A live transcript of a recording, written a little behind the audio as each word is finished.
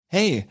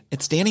Hey,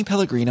 it's Danny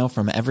Pellegrino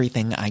from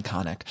Everything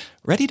Iconic.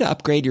 Ready to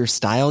upgrade your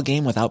style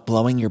game without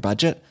blowing your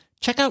budget?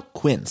 Check out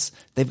Quince.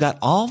 They've got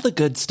all the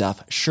good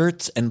stuff,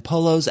 shirts and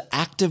polos,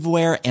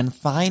 activewear, and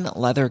fine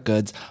leather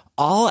goods,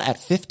 all at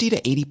 50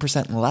 to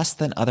 80% less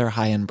than other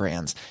high-end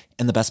brands.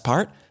 And the best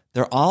part?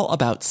 They're all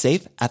about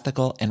safe,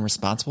 ethical, and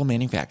responsible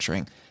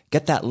manufacturing.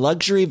 Get that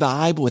luxury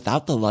vibe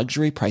without the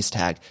luxury price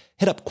tag.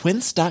 Hit up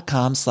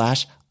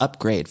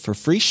quince.com/upgrade for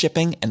free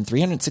shipping and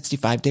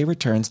 365-day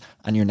returns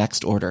on your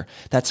next order.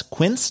 That's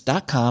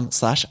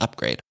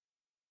quince.com/upgrade.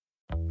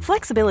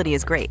 Flexibility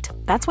is great.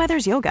 That's why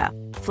there's yoga.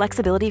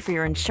 Flexibility for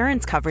your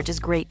insurance coverage is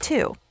great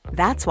too.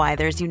 That's why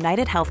there's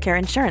United Healthcare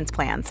Insurance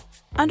Plans.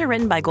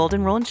 Underwritten by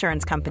Golden Rule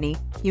Insurance Company,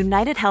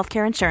 United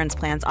Healthcare Insurance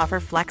Plans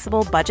offer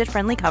flexible,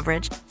 budget-friendly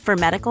coverage for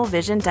medical,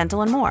 vision,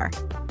 dental, and more.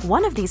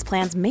 One of these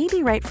plans may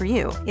be right for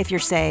you if you're,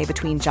 say,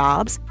 between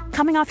jobs,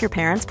 coming off your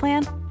parents'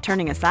 plan,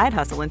 turning a side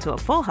hustle into a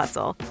full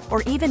hustle,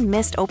 or even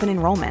missed open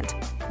enrollment.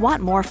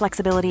 Want more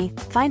flexibility?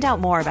 Find out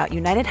more about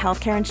United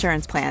Healthcare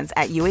Insurance Plans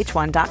at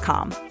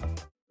uh1.com.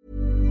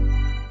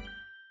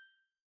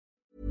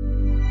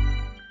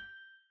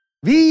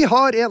 Vi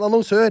har en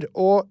annonsør,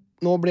 og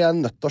nå blir jeg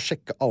nødt til å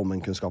sjekke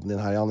allmennkunnskapen din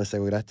her, Jan, hvis det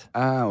går greit.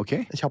 Ok.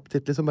 En kjapp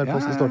titt, liksom, bare på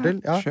hvordan det står til.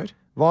 Ja. Kjør.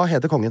 Hva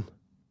heter kongen?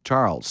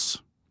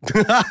 Charles.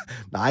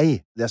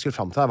 Nei, det jeg skulle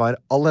frem til her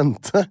var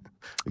Allente.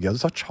 Gøy, du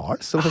sa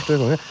Charles som første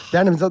konge. Det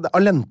er nemlig at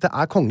Allente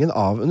er kongen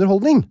av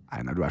underholdning.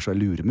 Nei, når du er så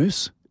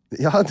luremus.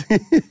 Ja,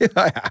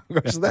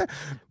 kanskje det.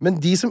 Men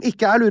de som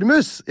ikke er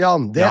luremus,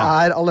 Jan, det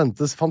er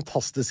Allentes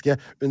fantastiske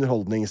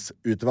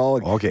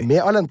underholdningsutvalg. Ok. Med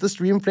Allente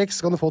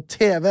Streamflex kan du få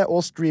TV- og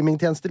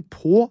streamingtjenester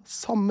på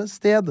samme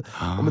sted.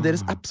 Og med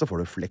deres app så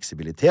får du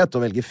fleksibilitet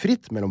og velge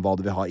fritt mellom hva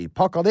du vil ha i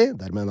pakka di.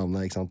 Dermed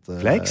navnet, ikke sant?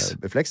 Flex.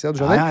 Flex, ja, du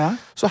skjønner. Ja.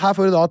 Så her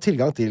får du da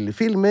tilgang til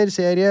filmer,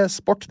 serie,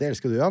 sport. Det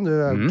elsker du, Jan. Du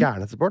er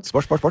gæren etter sport.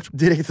 Sport.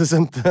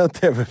 Direktesendte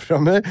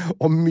TV-programmer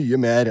og mye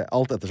mer.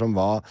 Alt ettersom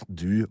hva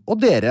du og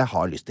dere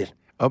har lyst til.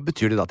 Og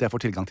betyr det da at jeg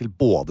får tilgang til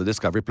både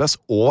Discovery Plus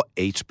og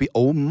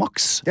HBO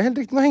Max? Det er helt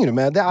riktig, nå henger du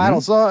med. Det er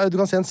altså, du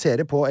kan se en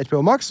serie på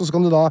HBO Max, og så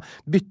kan du da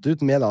bytte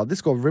ut med da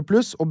Discovery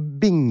Plus og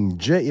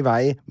binge i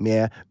vei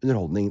med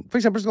underholdning.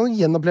 For eksempel så kan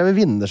du gjenoppleve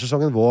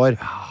vinnersesongen vår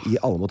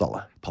i Alle mot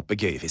alle.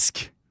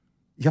 Papegøyefisk.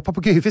 Ja,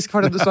 papegøyefisk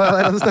var det du sa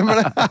der, det stemmer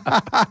det.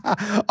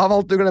 Av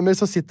alt du glemmer,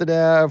 så sitter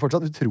det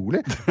fortsatt utrolig.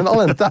 Men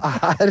Allente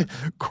er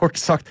kort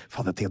sagt...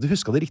 Faen, jeg tenkte du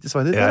husket det riktige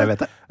svaret ditt. Ja, jeg vet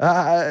det.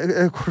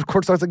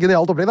 Kort sagt,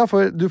 genialt opplegg da,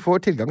 for du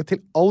får tilgang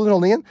til all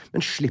underholdningen,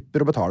 men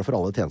slipper å betale for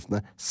alle tjenestene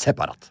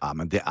separat. Ja,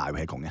 men det er jo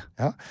helt konge.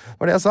 Ja,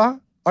 var det jeg sa.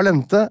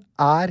 Allente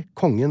er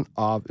kongen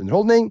av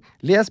underholdning.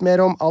 Les mer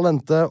om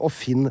Allente og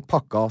finn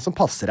pakka som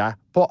passer deg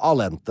på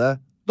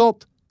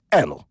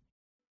allente.no.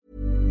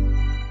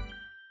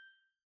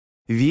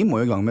 Vi må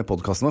jo i gang med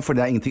podcasten nå, for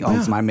det er ingenting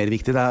annet som er mer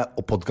viktig. Det er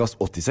podcast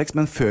 86,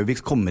 men før vi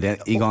kommer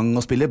i gang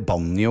og spiller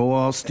banjo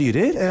og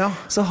styrer,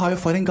 så har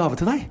jo far en gave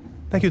til deg.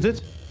 Det er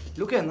kuttet.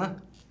 Lukk øynene.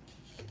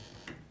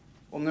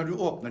 Og når du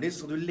åpner de, så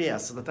skal du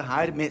lese dette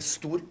her med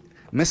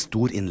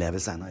stor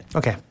innlevelse, Einar.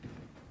 Ok.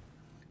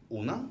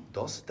 Una,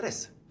 dos,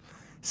 tres.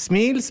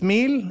 Smil,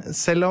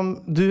 selv om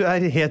du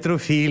er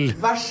heterofil.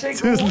 Vær så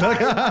god, Tusen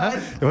takk. Einar.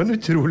 Det var en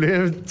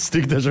utrolig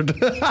stygg t-skjorte.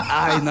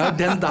 Einar,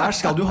 den der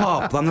skal du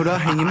ha på deg når du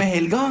henger med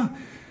Helga.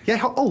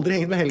 Jeg har aldri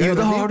hengt med Helga. Jo,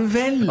 det har du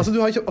vel. Altså, du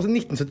har ikke,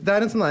 1970, det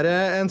er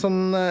en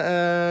sånn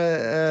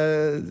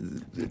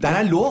Der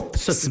er låt.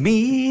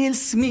 Smil,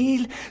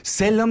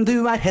 selv om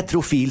du er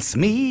heterofil.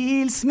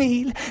 Smil,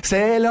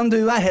 selv om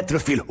du er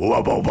heterofil.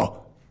 Er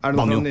det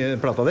noe sånn i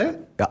plata di?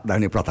 Ja, det er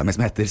en ny plata med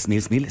som heter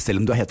Smil,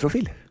 selv om du er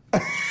heterofil.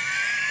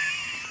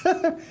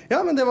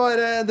 Ja, men det var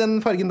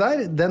den fargen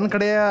der. Den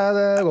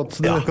kler godt,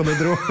 det kan du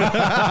tro.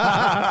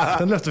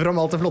 Den løfter frem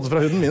alt det flotte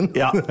fra huden min.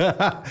 Ja.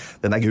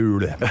 Den er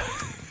gul. Ja,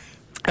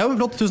 men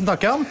flott, tusen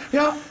takk, Jan.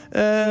 Ja.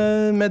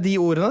 Med de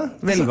ordene,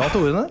 velvalgte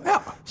ordene,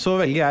 så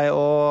velger jeg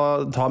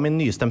å ta min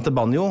nystemte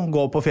banjo,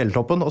 gå på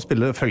fjelltoppen og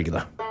spille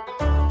følgende.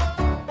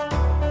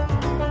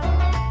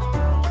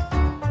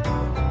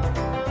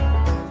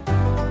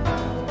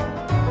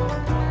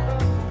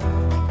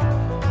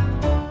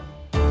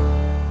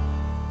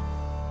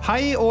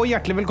 Hei og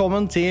hjertelig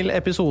velkommen til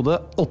episode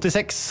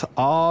 86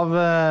 av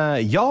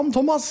Jan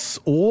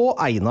Thomas og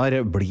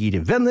Einar blir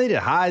venner,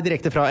 her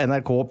direkte fra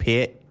NRK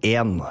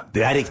P1.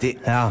 Det er riktig.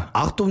 Ja.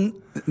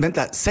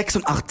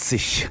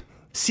 86.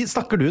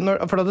 Snakker du,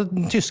 for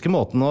den tyske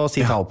måten å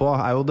si tall på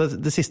er jo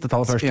det siste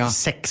tallet først. Ja.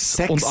 86.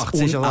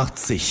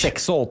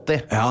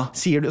 Ja.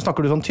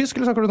 Snakker du sånn tysk,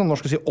 eller snakker du sånn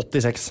norsk og sier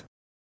 86?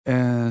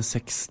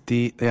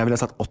 60. Jeg ville ha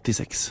sagt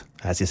 86.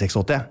 Jeg sier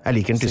 680. Jeg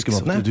liker den tyske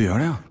måten. Du gjør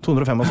det, ja.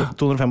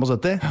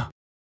 275.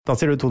 Da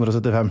sier du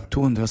 275.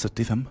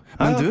 275.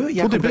 Men du,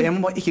 jeg må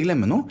bare ikke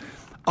glemme noe.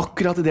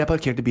 Akkurat i det jeg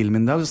parkerte bilen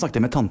min i dag, så snakket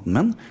jeg med tanten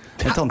min.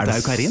 Tante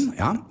Aud Karin.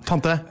 Ja.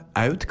 Tante?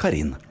 Aud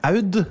Karin.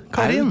 Aud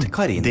Karin? Aud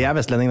Karin. Det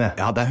vestlending, det.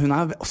 Ja, hun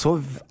så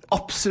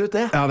absolutt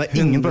det. Ja, det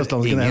ingen på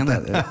Østlandet som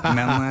heter det.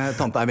 Men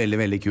tante veldig,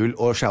 veldig kul.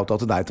 Og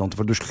shout-out til deg, tante,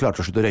 for du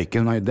klarte å slutte å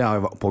røyke. Det har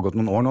jo pågått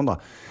noen år nå, da.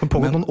 Det har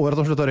pågått noen år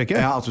at hun sluttet å røyke?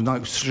 Ja, altså hun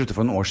har sluttet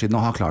for noen år siden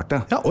og har klart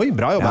det. Ja, oi,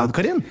 bra jobb, Aud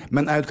Karin.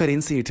 Men Aud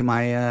Karin sier til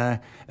meg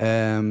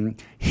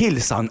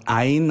hilsan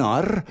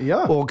Einar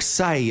og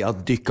si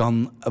at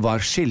dykkan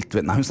var skilt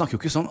ved... Nei, hun snakker jo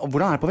ikke sånn.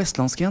 Hvordan det på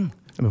vestlandsk igjen?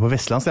 Men på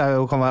vestlandsk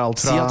kan være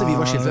alt fra... Si at vi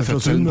var skilt ved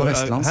fødselen på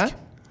vestlandsk.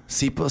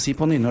 Si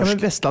på nynorsk. Ja,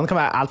 men Vestland kan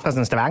være alt fra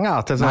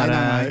Stavanger til sånn...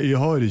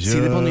 Nei. Si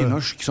det på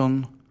nynorsk,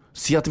 sånn...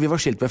 Si at vi var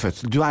skilt ved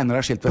fødsel. Du og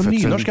Einar skilt ved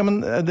fødselen. På nynorsk, ja, men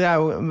det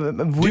jo...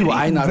 Hvor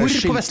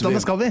på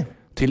Vestlandet skal vi?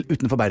 Til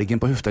utenfor Bergen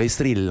på Hufta i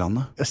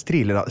Strilelandet.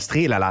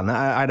 Strilelandet?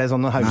 Det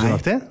sånn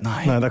Haugesund-aktig? Nei.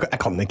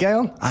 Jeg kan ikke,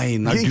 Jan.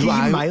 Einar, du jo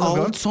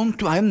alt sånt.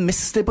 Du jo en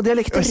mester på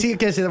dialekter. Si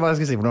hva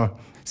jeg skal si for noe.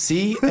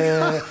 Si,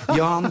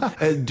 Jan,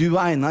 du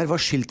og Einar var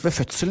skilt ved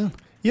fødselen.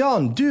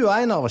 Jan, du og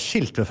Einar var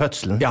skilt ved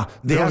fødselen. Ja,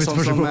 det sånn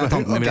som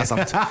tanten min ville ha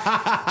sagt.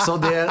 Så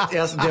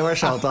det var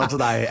shout-out til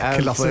deg.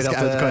 Klassisk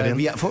Aud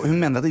Karin. Hun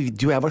mener at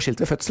du og jeg var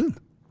skilt ved fødselen.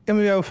 Ja,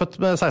 men vi jo født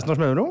med 16 års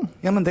mellomrom.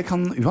 Ja, men det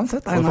kan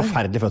uansett. Det en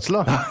forferdelig fødsel,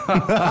 da.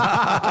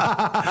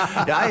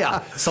 Ja,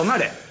 sånn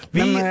det.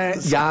 Men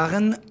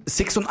Jæren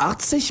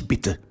 86,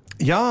 bitte.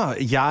 Ja,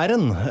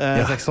 Jæren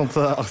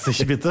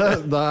 86, bitte.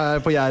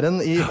 Det på Jæren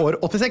i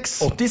år 86.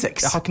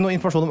 86. Jeg har ikke noe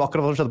informasjon om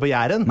akkurat hva som skjedde på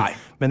Jæren. Nei.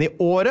 Men i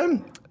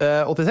året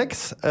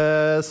 86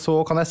 så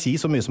kan jeg si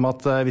så mye som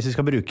at hvis vi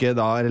skal bruke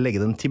eller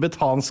legge den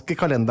tibetanske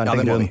kalenderen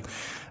til grunn,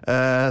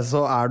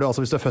 så du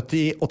altså, hvis du født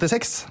i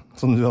 86,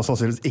 som du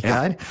sannsynligvis ikke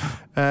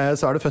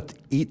så du født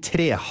i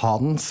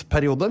trehanens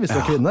periode hvis du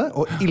kvinne,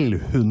 og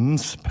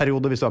ildhundens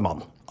periode hvis du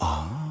mann.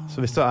 Så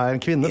hvis du en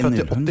kvinne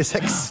født i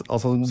 86,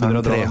 altså så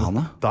du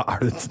trehane? Da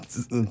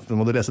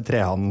må du lese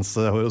trehanens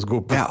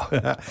horoskop. Ja.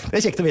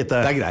 Det kjekt å vite.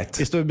 Det greit.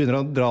 Hvis du begynner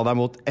å dra deg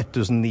mot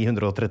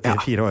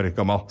 1934 år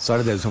gammel. Så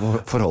det du skal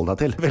forholde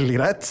deg til. Veldig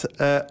greit.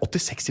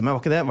 86 i meg,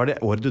 var ikke det? Var det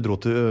året du dro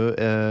til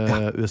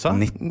USA?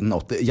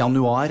 1980,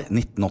 januar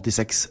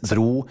 1986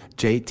 dro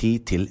JT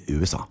til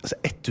USA.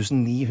 Altså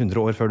 1900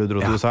 år før du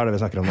dro til USA, det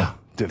vi snakker om nå.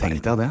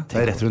 Tenkte jeg det?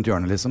 Det rett rundt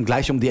hjørnet liksom.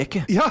 Gleich om die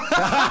Ecke. Ja!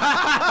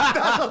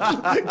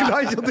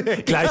 Gleich om die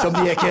Ecke. Gleich om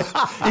die Ecke.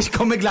 Ich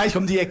komme gleich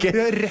om die Ecke.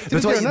 Vet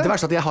du hva, det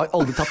verste at jeg har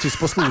aldri tatt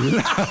tysk på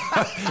skolen.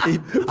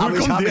 Aber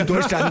ich habe in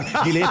Deutschland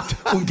gelebt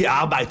und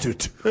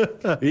gearbeitet.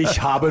 Ich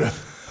habe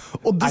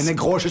einen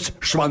großen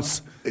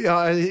Schwanz.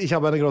 Ja, ich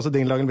habe eine große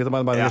Dinglagen mit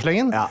meinem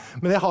Beingeslengen. Ja.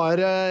 Men jeg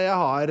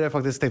har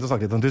faktisk tenkt å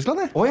snakke litt om Tyskland.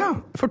 Ja.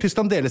 For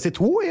Tyskland deles i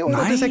to i år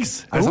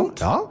 86. Er det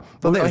sant? Ja.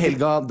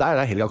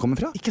 Der Helga kommer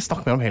fra. Ikke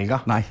snakk mer om Helga.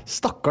 Nei.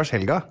 Stakkars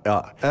Helga. Ja.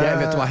 Jeg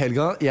vet du hva,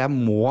 Helga? Jeg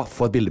må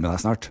få et bilde med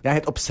deg snart. Jeg er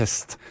helt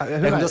obsessed.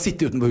 Jeg kommer til å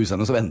sitte utenfor huset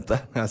hennes og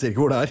vente. Jeg sier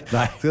ikke hvor det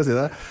Nei. Skal jeg si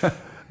det?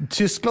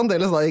 Tyskland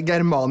deles da i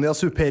Germania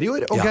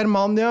Superior og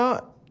Germania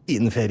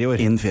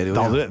Inferior.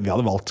 Vi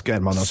hadde valgt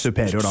Germania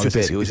Superior da,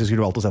 hvis vi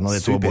skulle valgt å sende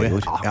de to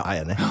boer. Ja,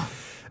 jeg enig.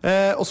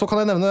 Og så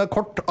kan jeg nevne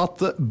kort at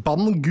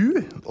Ban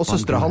Gu og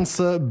søstre hans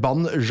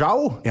Ban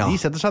Zhao, de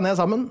setter seg ned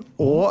sammen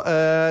og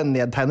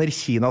nedtegner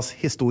Kinas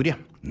historie.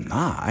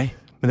 Nei.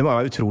 Men det må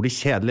være utrolig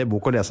kjedelig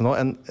bok å lese nå.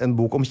 En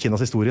bok om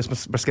Kinas historie som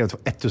ble skrevet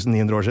for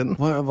 1900 år siden.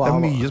 Det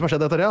mye som har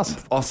skjedd etter det.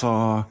 Altså.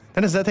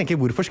 Det nesten jeg tenker,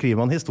 hvorfor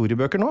skriver man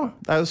historiebøker nå?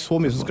 Det jo så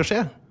mye som skal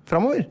skje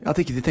fremover. At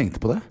ikke de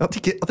tenkte på det.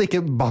 At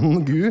ikke Ban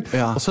Gu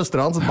og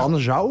søstre hans Ban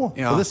Zhao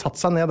hadde satt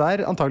seg ned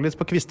der, antageligvis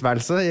på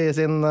kvistværelse i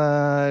sin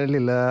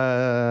lille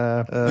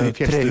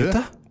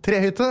fjellstue.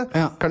 Trehytte?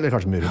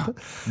 Kanskje murhytte.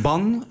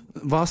 Ban,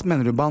 hva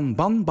mener du ban?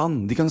 Ban,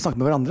 de kan snakke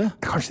med hverandre.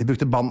 Kanskje de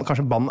brukte ban,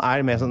 kanskje ban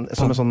mer som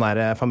en sånn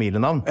der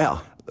familienavn. Ja.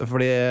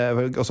 Fordi,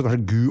 også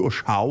kanskje Gu og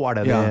Shao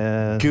det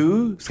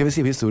Gu, skal vi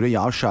si historie?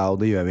 Ja, Shao,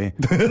 det gjør vi.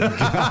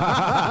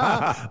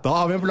 Da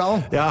har vi en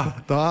plan.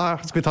 Da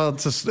skal vi ta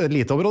et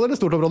lite område eller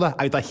stort område?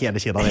 Vi tar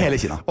hele Kina. Hele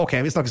Kina. Ok,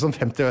 vi snakkes om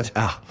 50 år.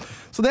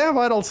 Så det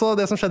var altså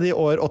det som skjedde i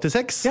år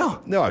 86.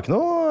 Det var ikke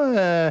noe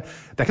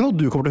det ikke noe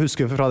du kommer til å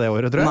huske fra det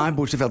året, tror jeg. Nei,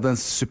 bortsett fra den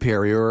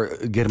Superior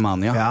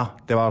Germania.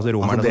 Det var altså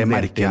romerne det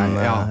merker jeg.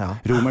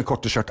 Romer,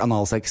 korte skjørt,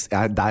 analsex.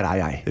 Der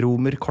jeg.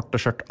 Romer, korte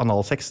skjørt,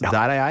 analsex.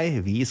 Der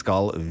jeg. Vi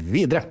skal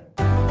videre.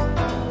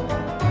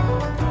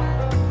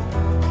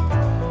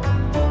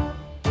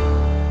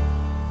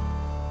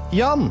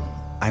 Jan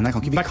Einar,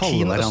 kan ikke vi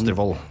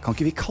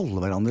kalle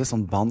hverandre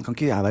sånn Ban? Kan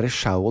ikke jeg være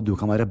Shao og du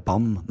kan være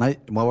Ban? Nei,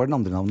 hva var den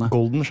andre navnet?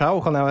 Golden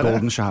Shao kan jeg være.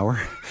 Golden Shower.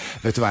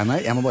 Vet du hva,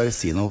 Einar? Jeg må bare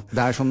si noe.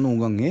 Det sånn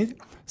noen ganger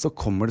så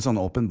kommer det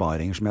sånne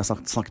åpenbaringer som jeg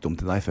har snakket om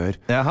til deg før.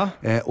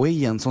 Og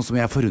igjen sånn som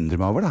jeg forundrer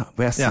meg over da.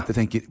 Hvor jeg sitter og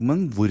tenker,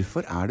 men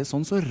hvorfor det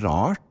sånn så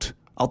rart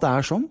at det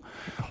sånn?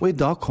 Og i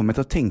dag kom jeg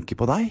til å tenke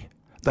på deg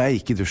da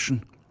jeg gikk i dusjen.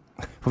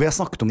 For vi har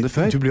snakket om det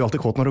før. Du blir jo alltid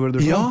kåt når du går i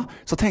dusjen. Ja,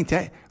 så tenkte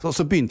jeg,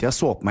 så begynte jeg å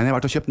såpe meg. Jeg har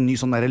vært og kjøpt en ny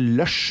sånn der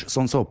Lush,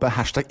 sånn såpe,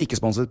 hashtag ikke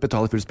sponset,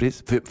 betaler full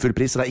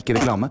pris, så det er ikke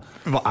reklame.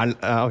 Hva er,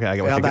 ok,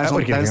 jeg Ja, det er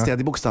orker et ikke. sted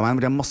i Bogstadveien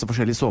hvor det er masse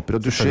forskjellige såper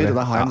og dusjer, og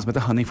da har jeg noe som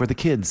heter Honey for the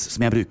Kids,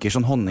 som jeg bruker,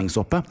 sånn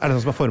honningsåpe. Er det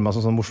noe som er formet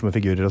som sånne morsomme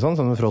figurer og sånn?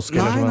 Sånn en frosk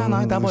eller sånn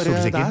Nei, det er bare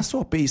solsikker? det er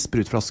såpe i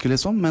sprutflaske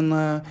liksom, men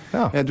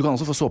du kan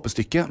også få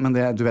såpestykke, men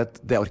det, du vet,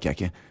 det orker jeg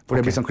ikke, for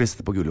det blir sånn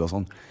klistret på gulvet og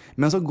sånn.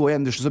 Men så går jeg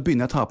inn i dusjen, så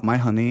begynner jeg å ta på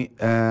meg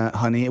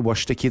Honey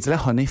Wash the Kids,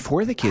 eller Honey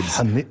for the Kids.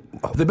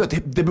 Det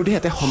burde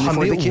hete Honey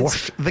for the Kids.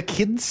 Wash the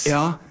Kids?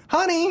 Ja.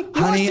 Honey,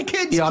 wash the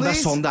kids, ja,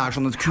 please! Det er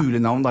sånn et kule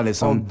navn da,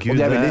 liksom. Gud, og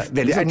det er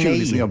veldig sånn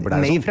kule som jobber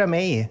der. Nei fra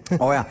meg. Ja.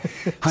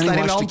 Honey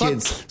Steril wash the antatt.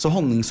 kids. Så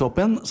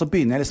honningsåpen, så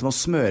begynner jeg liksom å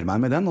smøre meg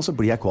med den, og så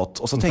blir jeg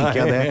kåt. Og så tenker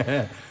jeg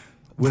det.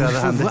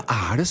 Hvorfor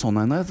er det sånn,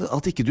 Einar,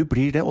 at ikke du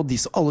blir det? Og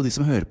alle de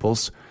som hører på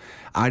oss,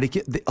 er det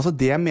ikke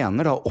det jeg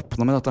mener da å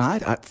oppnå med dette her,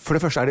 for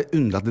det første er det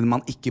underlig at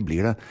man ikke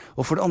blir det.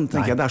 Og for det andre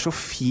tenker jeg det er så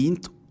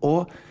fint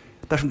å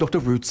det er som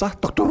Dr. Root sa.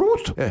 Dr.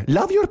 Root,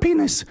 love your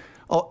penis!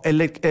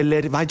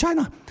 Eller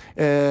vagina.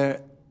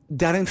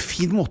 Det er en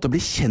fin måte å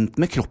bli kjent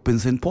med kroppen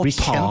sin på.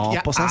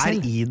 Ta på seg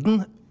selv. Jeg er i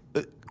den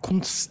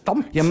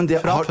konstant fra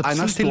Einar,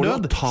 fødsel til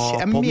død.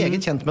 Jeg er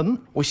meget kjent med den.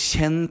 Og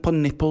kjenn på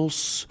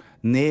nipples.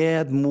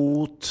 Ned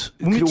mot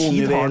hvor mye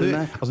tid har du?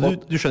 Altså,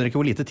 du skjønner ikke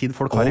hvor lite tid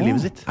folk har i livet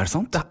sitt. Er det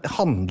sant? Det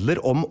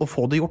handler om å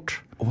få det gjort.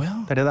 Ja.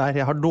 Det er det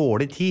der. Jeg har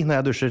dårlig tid når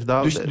jeg dusjer.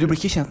 Du blir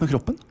ikke kjent med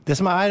kroppen? Det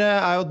som er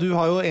jo, du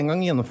har jo en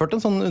gang gjennomført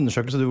en sånn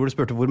undersøkelse hvor du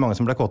spurte hvor mange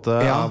som ble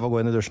kåte av å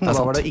gå inn i dusjen. Da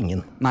var det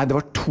ingen. Nei, det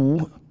var 2.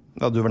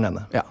 Ja, du var den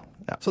ene. Ja.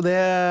 Så det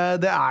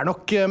er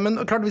nok.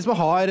 Men klart, hvis man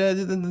har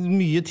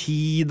mye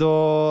tid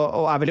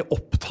og er veldig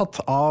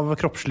opptatt av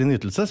kroppslig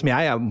nytelse, som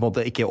jeg er på en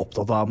måte ikke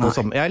opptatt av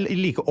jeg er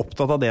like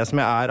opptatt av det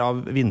som jeg er av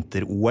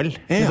vinter-OL.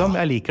 Liksom.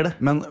 Jeg liker det.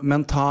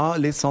 Men ta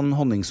litt sånn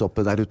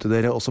honningsåpe der ute,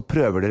 dere, og så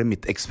prøver dere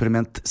mitt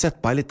eksperiment. Sett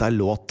på en liten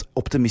låt.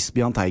 Optimist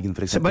Bjørn Teigen,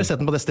 for eksempel. Bare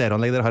sett den på det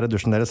stereoanlegget dere har i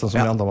dusjen deres, sånn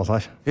som Jan Thomas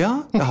har. Ja,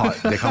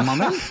 det kan man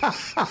vel.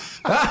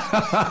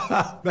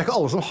 Det er ikke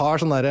alle som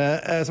har sånn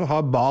som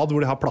har bad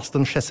hvor de har plass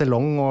til en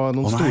chaiselong og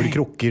noen store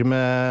krukker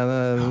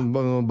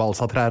med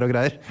balsatrær og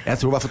greier. Jeg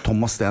tror det var for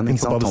Thomas Steen, ikke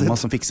sant?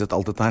 Thomas som fikset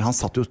alt dette her. Han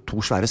satt jo 2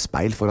 svære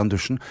speil foran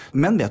dusjen.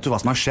 Men vet du hva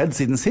som har skjedd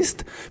siden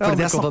sist? For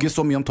jeg snakker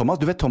så mye om Thomas.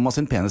 Du vet Thomas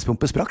sin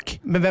penispumpe sprakk.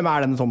 Men hvem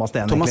er denne Thomas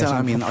Steen? Thomas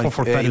er min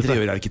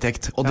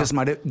interiørarkitekt. Og det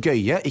som er det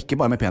gøye, ikke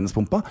bare med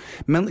penispumpa,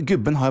 men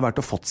gubben har jo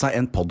vært og fått seg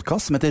en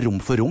podcast som heter Rom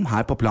for rom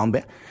her på Plan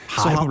B.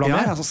 Så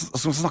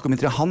snakker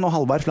vi til han og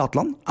Halvard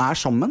Flatland er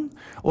sammen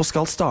og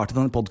skal starte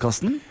denne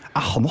podcasten.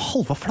 Er han og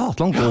Halvard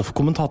Flatland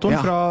golfkommentatoren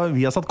fra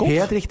Viasat Golf?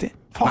 Helt riktig.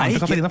 Faren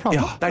til Katarina Flatland?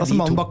 Ja, det er altså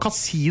mannen bak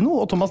Casino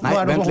og Thomas. Nei,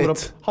 vent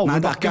litt.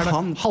 Halvor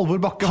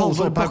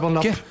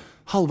Bakke.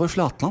 Halvor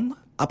Flatland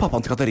er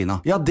pappaen til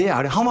Katarina. Ja, det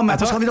er det. Han var med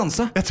på Skal vi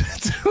danse.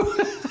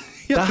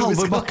 Det er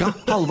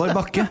Halvor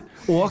Bakke.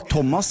 Og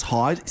Thomas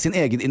har sin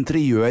egen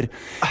interiør.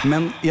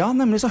 Men ja,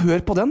 nemlig så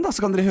hør på den da. Så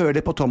kan dere høre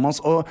det på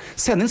Thomas. Og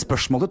sende inn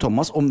spørsmål til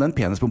Thomas om den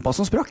penispumpa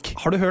som sprakk.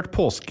 Har du hørt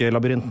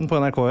Påskelabyrinten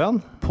på NRK, Jan?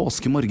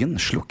 Påskemorgen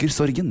slukker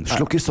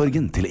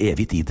sorgen til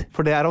evig tid.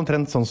 For det er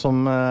omtrent sånn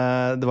som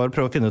det var å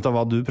prøve å finne ut av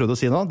hva du prøvde å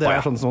si nå. Det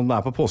er sånn som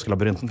det er på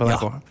Påskelabyrinten på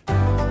NRK.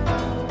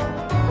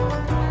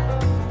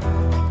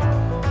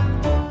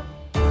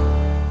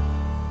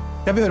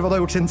 Jeg vil høre hva du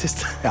har gjort siden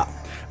sist. Ja.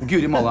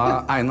 Guri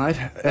malla, Einar.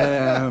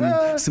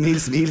 Smil,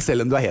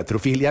 selv om du er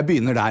heterofil. Jeg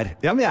begynner der.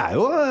 Ja, men jeg er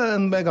jo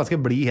en ganske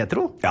blid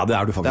hetero. Ja, det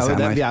er du faktisk,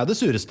 Einar. Vi er jo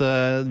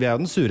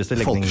den sureste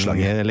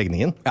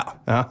legningen. Ja,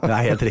 det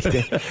er helt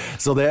riktig.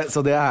 Så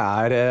det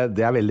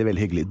er veldig,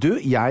 veldig hyggelig. Du,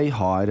 jeg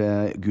har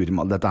Guri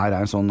malla, dette her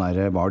er en sånn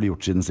der, hva har du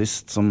gjort siden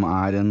sist, som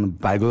er en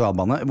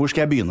berg-og-dal-bane. Hvor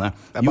skal jeg begynne?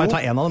 Bare ta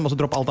en av dem, og så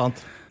dropp alt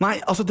annet.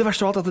 Nei, altså det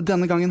verste av alt at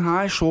denne gangen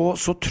her,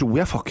 så tror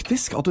jeg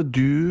faktisk at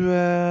du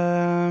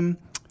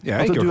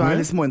er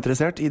litt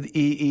småinteressert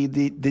i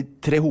de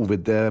 3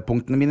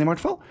 hovedpunktene mine i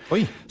hvert fall.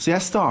 Oi. Så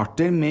jeg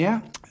starter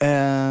med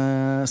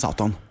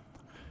Satan.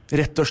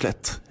 Rett og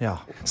slett. Ja.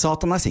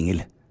 Satan er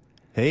single.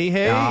 Hei,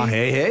 hei. Ja,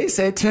 hei,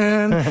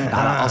 Satan.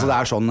 Altså det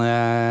er sånn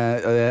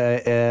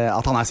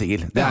at han er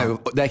single. Det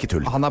er ikke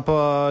tull. Han er på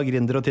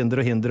Grindr og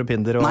Tinder og Hinder og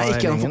Pinder og Nei,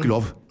 ikke, han får ikke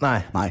lov.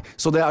 Nei.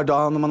 Så det er da,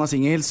 når man er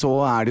single, så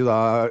er det jo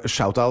da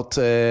shout-out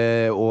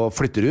og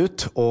flytter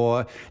ut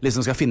og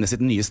liksom skal finne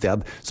sitt nye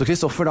sted. Så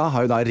Kristoffer da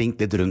har jo da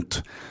ringt litt rundt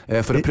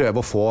for å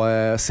prøve å få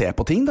se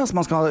på ting da, som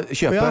man skal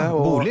kjøpe. Ja,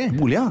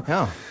 bolig,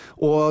 ja.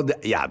 Og det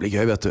er jævlig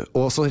gøy, vet du.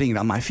 Og så ringer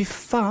han meg, fy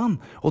faen.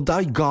 Og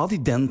da ga de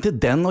den til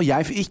den, og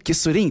jeg ikke,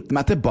 så ringte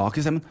meg tilbake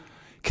og sa, men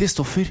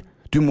Kristoffer,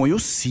 du må jo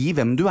si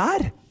hvem du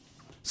er.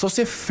 Så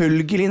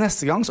selvfølgelig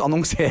neste gang så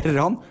annonserer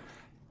han,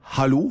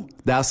 hallo,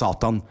 det er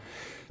Satan.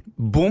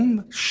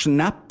 Bom,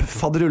 snap,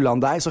 faderullan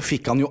deg, så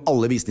fikk han jo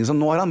alle visninger. Så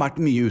nå har han vært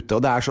mye ute,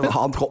 og det sånn,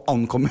 han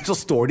ankommer, så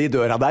står de I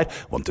døra der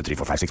 1, 2, 3,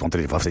 4, 5, 6, 1, 2,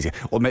 3, 4, 5,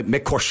 6, og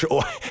med korset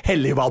og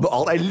helligvad og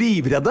alt,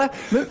 livredde.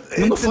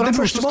 Men nå får han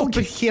først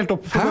stoppe helt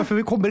opp, for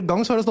vi kommer I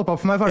gang, så har det stoppet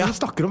opp for meg. Hva det du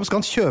snakker om?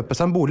 Skal han kjøpe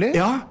seg en bolig?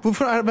 Ja.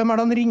 Hvem det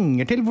han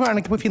ringer til? Hvorfor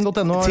han ikke på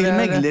finn.no? Til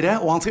meglere,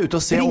 og han skal ut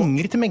og se.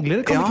 Ringer til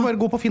meglere? Kan han ikke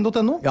bare gå på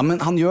finn.no? Ja,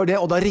 men han gjør det,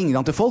 og da ringer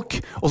han til folk,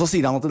 og så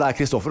sier han at det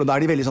Kristoffer, og da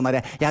de veldig sånn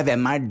der, ja,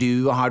 hvem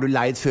du, og har du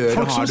leid før,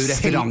 folk og har du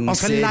referanser? Man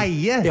skal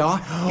leie? Ja,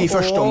 I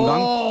første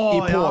omgang, I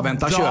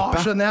påvent av kjøpet.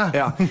 Da skjønner jeg.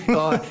 Ja.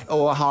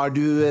 Og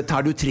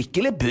tar du trikk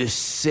eller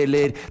buss,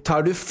 eller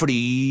tar du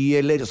fly,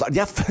 eller så,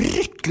 de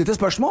fryktelig til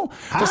spørsmål.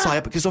 Så sa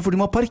jeg, Kristoffer, du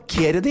må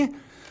parkere de.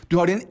 Du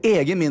har din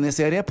egen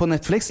miniserie på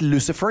Netflix,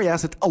 Lucifer, jeg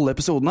har sett alle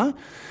episodene.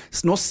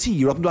 Nå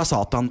sier du at du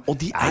Satan, og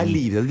de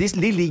livredde.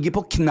 De ligger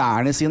på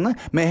knærne sine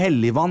med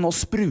helligvann og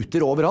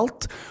spruter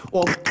overalt,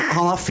 og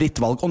han har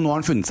fritt valg, og nå har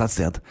han funnet seg et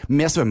sted,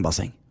 med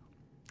svømmebasseng.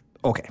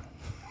 Ok.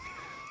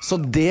 Så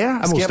det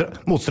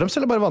motstrøms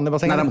eller bare vanlig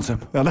basseng? Nei, det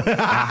motstrøm. Kan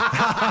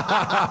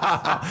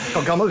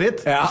ikke ha noe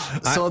dritt. Ja.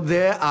 Så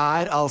det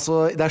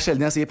altså, det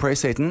sjelden jeg sier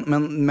praise Satan,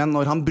 men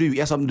når han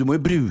jeg sa, du må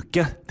jo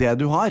bruke det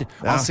du har.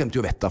 Han stemte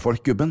jo vett av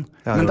folk, gubben.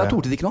 Men der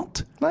torde de ikke noe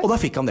annet. Og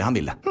da fikk han det han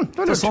ville.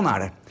 Så sånn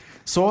det.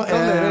 Så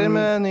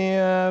med ny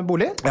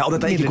bolig? Ja, og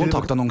dette ikke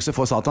kontaktannonse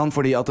for Satan,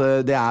 fordi at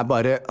det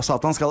bare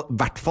Satan skal I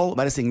hvert fall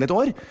være single et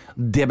år.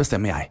 Det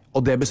bestemmer jeg,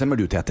 og det bestemmer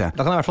du, TT.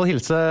 Da kan jeg I hvert fall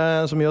hilse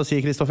så mye å si,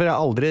 Kristoffer. Jeg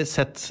har aldri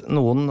sett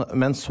noen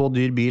med en så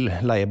dyr bil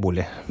leie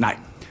bolig. Nei,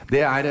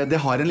 det har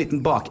et lite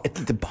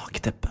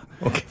bakteppe.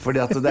 Okay.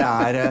 Fordi at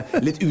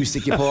det litt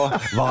usikker på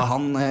hva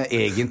han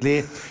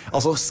egentlig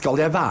Altså, skal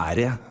jeg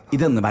være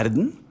I denne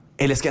verden?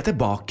 Eller skal jeg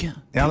tilbake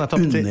til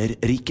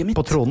underriket mitt?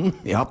 På tronen?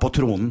 Ja, på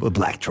tronen. The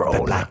Black Throne.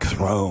 The Black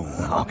Throne.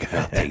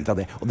 Okay. Tenk deg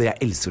det. Og det jeg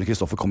elsker når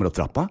Kristoffer kommer opp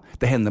trappa,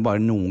 det hender bare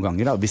noen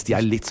ganger da. Hvis de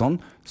litt sånn,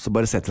 så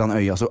bare setter han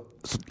øya, så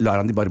lar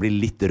han de bare bli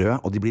litt røde,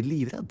 og de blir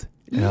livredd.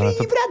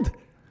 Livredd!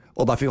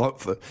 Og da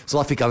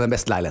fikk han den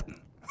beste leiligheten.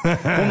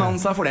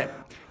 Bonanza for det.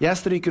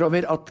 Jeg stryker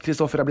over at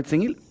Kristoffer blitt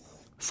single.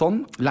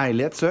 Sånn,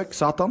 leilighetssøk,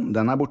 Satan,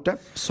 den borte.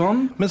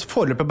 Sånn. Mens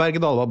foreløpig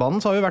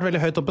Berge-Dalbanen så har vi vært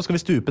veldig høyt oppe. Skal vi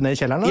stupe ned I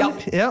kjelleren?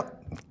 Ja.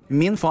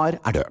 Min far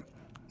død.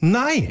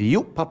 Nei!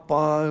 Jo,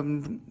 pappa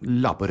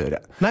la på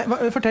røret. Nei,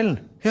 fortell.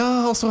 Ja,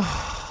 altså,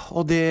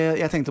 og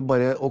jeg tenkte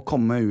bare å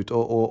komme ut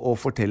og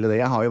fortelle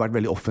det. Jeg har jo vært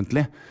veldig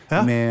offentlig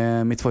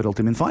med mitt forhold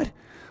til min far.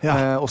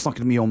 Og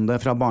snakket mye om det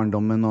fra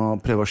barndommen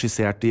og prøvd å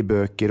skissere det I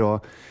bøker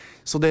og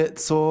så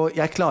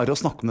jeg klarer å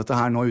snakke om dette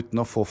her nå uten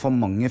å få for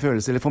mange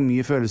følelser, eller for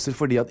mye følelser,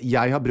 fordi at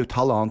jeg har brukt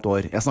 1,5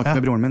 år. Jeg snakket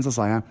med broren min, så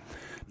sa jeg,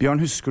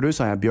 Bjørn, husker du?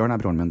 Sa jeg, Bjørn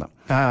broren min da.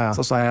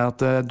 Så sa jeg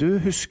at, du,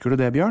 husker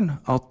du det, Bjørn?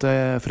 At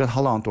for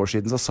 1,5 år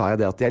siden så sa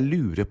jeg det at jeg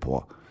lurer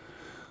på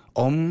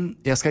om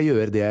jeg skal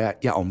gjøre det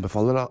jeg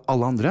anbefaler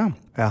alle andre,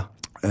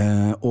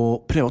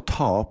 og prøve å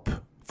ta opp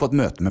få et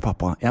møte med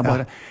pappa. Jeg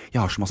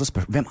har så masse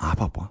spørsmål. Hvem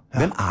pappa?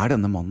 Hvem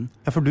denne mannen?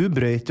 Ja, for du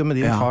brøt jo med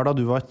din far da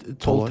du var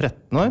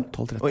 12-13 år,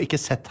 og ikke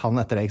sett han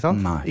etter det, ikke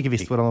sant? Nei. Ikke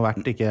visst hvor han har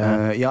vært, ikke...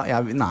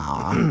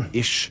 Nei,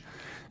 ish.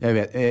 Jeg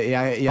vet...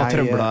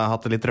 Har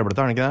hatt det litt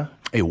trøblete, har han ikke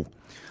det? Jo.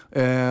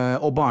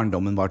 Og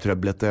barndommen var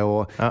trøblete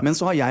men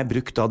så har jeg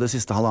brukt da det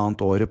siste 1,5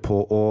 året på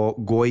å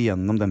gå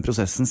igjennom den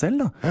prosessen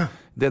selv da.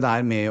 Det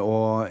der med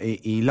å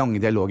I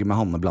lange dialoger med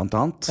Hanne blant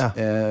annet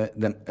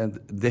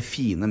det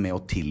fine med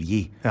å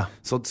tilgi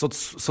så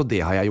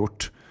det har jeg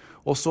gjort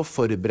og så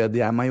forberedte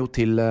jeg meg jo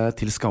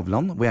til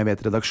Skavlan hvor jeg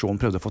vet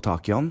redaksjonen prøvde å få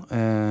tak I han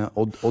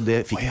og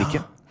det fikk de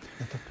ikke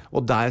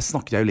og der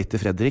snakket jeg jo litt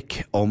til Fredrik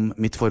om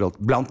mitt forhold,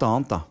 blant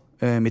annet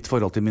da mitt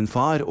forhold til min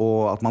far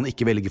og at man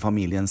ikke velger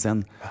familien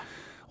sin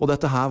og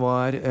dette her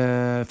var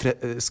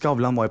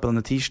Skavlan var jo på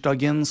denne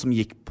tirsdagen som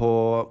gikk på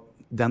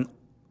den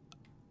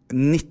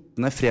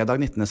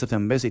fredag 19.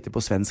 september så gikk det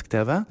på svensk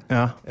TV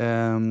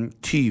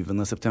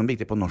 20. september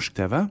gikk det på norsk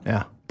TV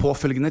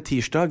påfølgende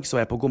tirsdag så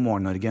jeg på God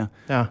morgen Norge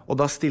og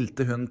da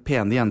stilte hun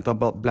pene jenta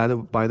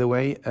by the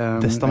way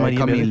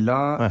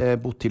Camilla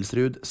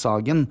Bottilsrud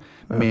Sagen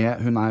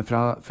hun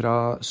fra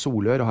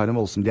Solør og har en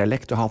voldsom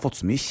dialekt og har fått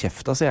så mye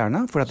kjeft av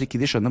seerne for at ikke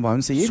de skjønner hva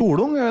hun sier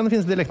Solung, den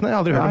finnes dialektene, jeg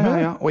har aldri hørt om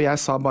det og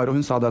jeg sa bare, og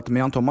hun sa det at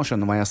Jan Thomas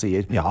skjønner hva jeg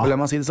sier og la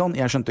meg si det sånn,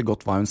 jeg skjønte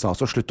godt hva hun sa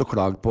så slutt å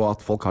klage på at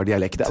folk har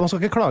dialekt man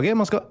skal ikke klage,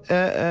 man skal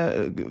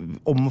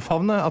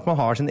omfavne at man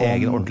har sin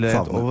egen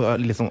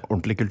litt sånn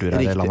ordentlig kultur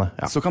her I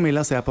landet så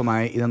Camilla ser på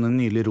meg I denne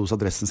nylig rosa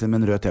dressen sin med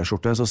en rød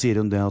t-skjorte så sier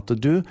hun det at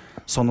du,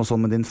 sånn og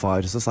sånn med din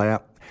far så sa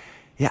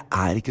jeg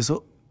ikke så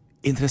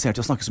interessert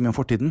I å snakke så mye om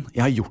fortiden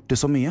jeg har gjort det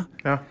så mye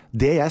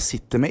det jeg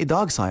sitter med I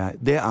dag, sa jeg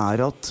det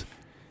at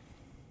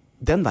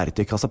den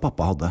verktøykassa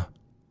pappa hadde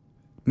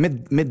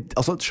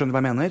altså, skjønner du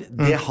hva jeg mener?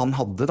 Det han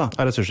hadde da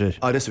av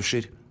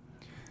ressurser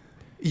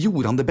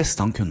gjorde han det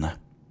beste han kunne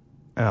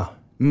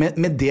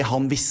med det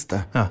han visste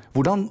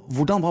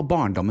hvordan var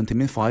barndommen til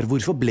min far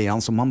hvorfor ble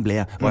han som han ble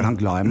var han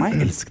glad I meg,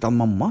 elsket han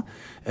mamma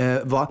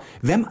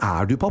hvem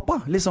du pappa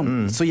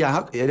liksom. Så jeg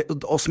har,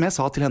 og som jeg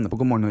sa til henne på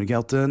God morgen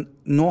Norge at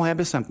nå har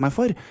jeg bestemt meg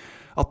for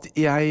at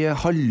jeg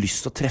har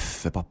lyst til å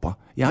treffe pappa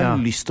jeg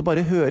har lyst til å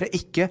bare høre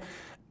ikke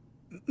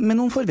med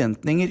noen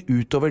forventninger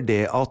utover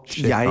det at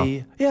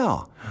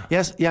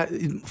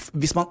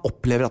hvis man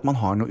opplever at man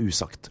har noe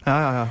usagt.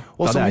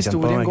 Og som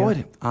historien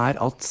går,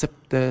 at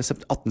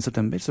 18.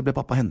 september så ble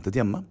pappa hentet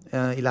hjemme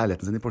i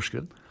leiligheten sin i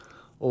Porsgrunn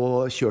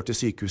og kjørt til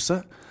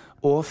sykehuset.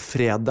 Og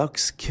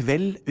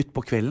fredagskveld,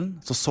 utpå kvelden,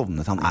 så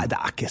sovnet han. Nei, det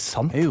ikke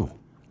sant. Jo.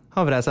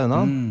 Han vrei seg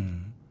unna.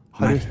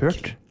 Har du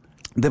hørt?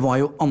 Det var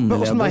jo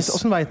annerledes.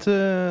 Hvordan vet du?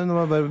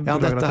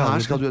 Dette her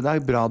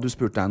det bra du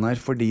spurte, Einar,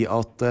 fordi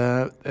at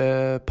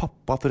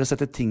pappa, for å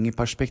sette ting i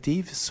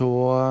perspektiv, så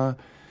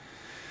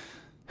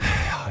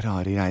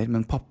rare greier,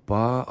 men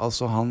pappa,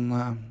 altså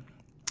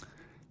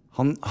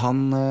han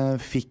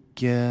fikk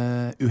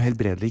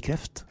uhelbredelig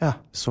kreft,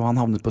 så han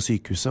havnet på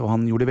sykehuset, og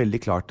han gjorde det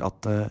veldig klart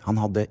at han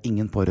hadde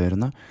ingen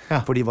pårørende,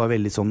 for de var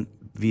veldig sånn,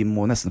 vi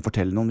må nesten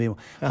fortelle noen,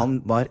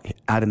 han var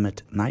adamant,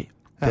 nei,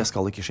 det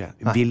skal ikke skje,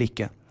 vil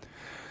ikke.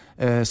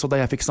 Så da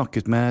jeg fikk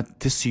snakket med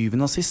til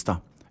syvende og sist da,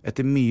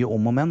 etter mye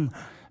om og men,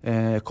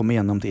 kom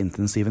igjennom til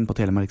intensiven på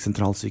Telemark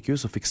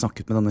sentralsykehus og fikk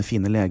snakket med denne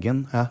fine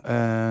legen,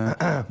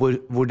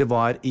 hvor det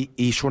var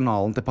i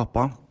journalen til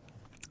pappa,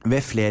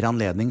 ved flere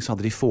anledninger så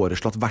hadde de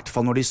foreslått, I hvert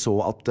fall når de så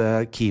at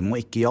kimo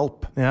ikke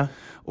hjalp,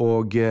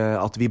 og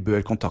at vi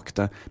bør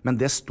kontakte.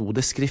 Men det sto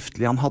det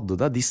skriftlig, han hadde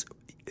det,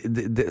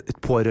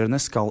 pårørende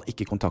skal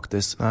ikke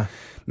kontaktes.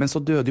 Men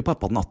så døde jo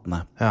pappa den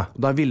 18.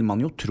 Da ville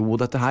man jo tro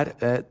dette her,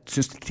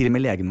 synes til og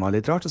med legen var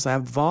litt rart, så sa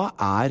jeg, hva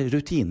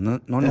rutinene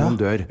når noen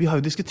dør? Vi har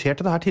jo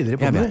diskutert det her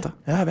tidligere på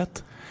Jeg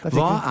vet.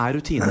 Hva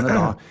rutinene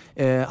da?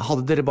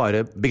 Hadde dere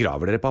bare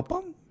begraver dere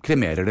pappa?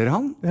 Kremerer dere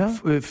han?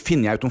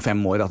 Finner jeg ut om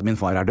 5 år at min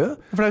far død?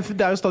 For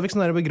det jo stadigvæk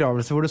sånn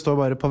begravelse hvor det står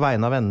bare på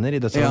vegne av venner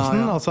i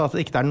dødsannonsen, altså at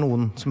det ikke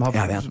noen som har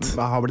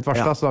blitt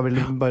varslet, så da vil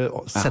det bare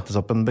settes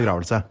opp en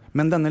begravelse.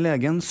 Men denne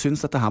legen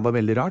synes dette her var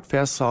veldig rart, for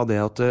jeg sa det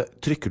at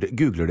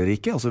googler dere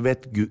ikke, altså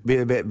ved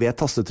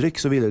et tastetrykk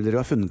så ville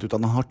dere ha funnet ut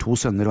at han har 2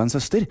 sønner og en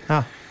søster.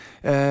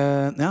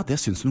 Det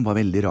synes hun var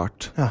veldig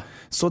rart.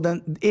 Så den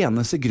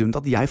eneste grunnen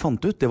til at jeg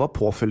fant ut, det var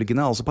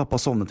påfølgende, altså pappa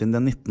sovnet inn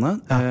den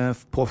 19.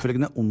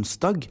 Påfølgende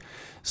onsdag,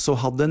 så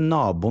hadde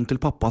naboen til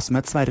pappa som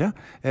het Sverre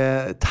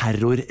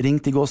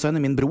terrorringt i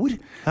gåsøyne, min bror.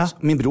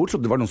 Min bror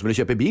trodde det var noen som ville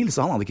kjøpe bil,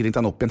 så han hadde ikke ringt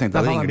han opp igjen.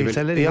 Tenkte, han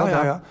bilselger,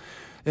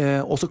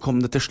 og så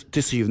kom det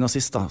til syvende og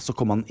sist da, så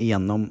kom han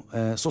igjennom,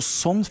 så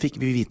sånn fikk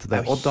vi vite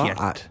det. Og da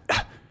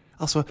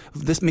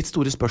mitt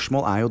store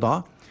spørsmål jo da,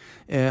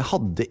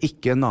 hadde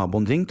ikke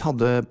naboen ringt,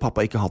 hadde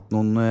pappa ikke hatt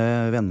noen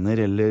venner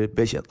eller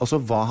bekjent, altså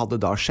hva hadde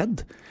da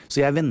skjedd?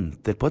 Så jeg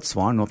venter på et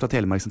svar nå fra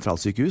Telemark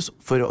sentralsykehus,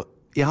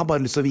 jeg har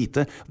bare lyst til å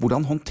vite,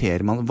 hvordan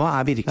håndterer man,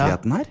 hva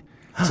virkeligheten her?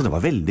 Så det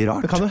var veldig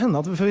rart. Det kan jo hende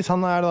at hvis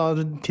han da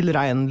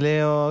tilregnelig,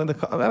 og jeg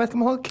vet ikke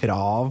om han har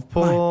krav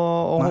på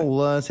å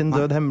holde sin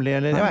død hemmelig,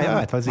 eller jeg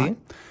vet faktisk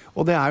ikke.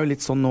 Og det jo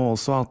litt sånn nå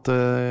også at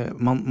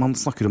man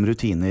snakker om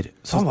rutiner.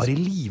 Så han var i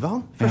live,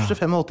 han. Første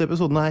 85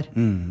 episodene her.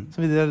 Så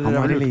vi har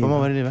lurt på om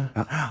han var i live.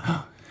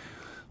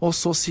 Og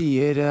så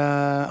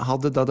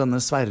hadde da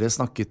denne Sverre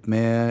snakket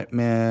med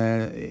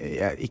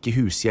ikke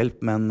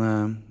hushjelp, men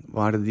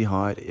hva det de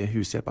har?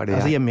 Hushjelp, det?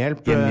 Altså hjemmehjelp.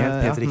 Hjemmehjelp,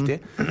 helt riktig.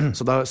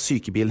 Så da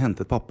sykebilen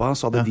hentet pappa,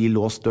 så hadde de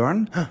låst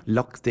døren,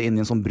 lagt det inn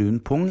i en sånn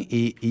brun pung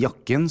i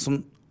jakken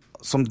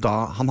som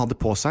da han hadde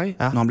på seg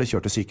når han ble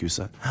kjørt til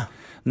sykehuset.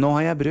 Nå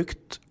har jeg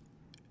brukt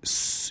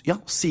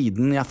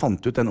siden jeg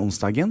fant ut den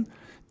onsdagen,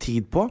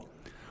 tid på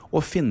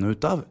å finne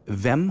ut av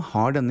hvem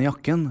har denne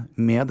jakken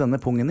med denne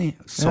pungen i,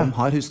 som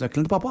har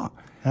husnøkkelen til pappa.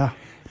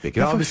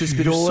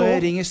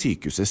 Begravelsesbyrået ringer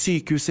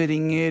sykehuset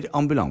ringer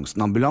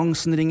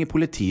ambulansen ringer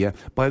politiet.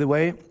 By the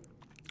way,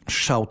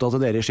 shout-out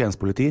til dere i Skiens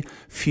politi.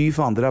 Fy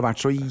faen, dere har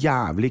vært så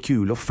jævlig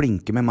kule og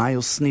flinke med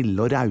meg og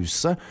snille og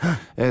rause,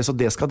 så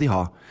det skal de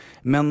ha.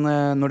 Men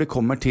når det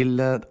kommer til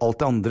alt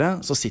det andre,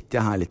 så sitter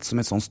jeg her litt som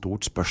et sånn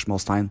stort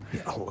spørsmålstegn.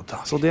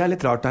 Så det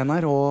litt rart,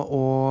 Einar,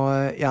 og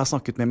jeg har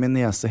snakket med min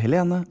niese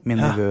Helene, min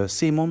nevø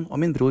Simon og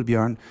min bror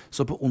Bjørn,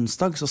 så på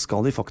onsdag så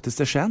skal de faktisk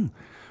til Skien.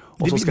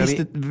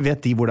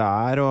 Vet de hvor det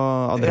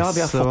og adresse? Ja,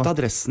 vi har fått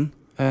adressen.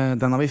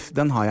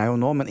 Den har jeg jo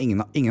nå, men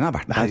ingen har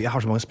vært der. Jeg har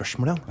så mange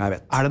spørsmål, Jeg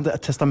vet. Det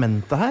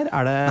testamentet her?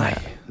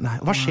 Nei.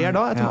 Hva skjer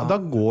da?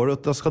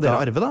 Da skal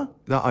dere arve da?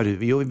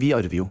 Vi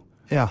arver jo.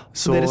 Ja,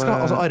 så dere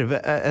skal arve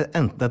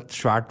enten et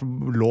svært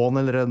lån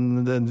eller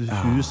en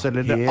hus,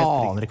 eller det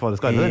aner ikke hva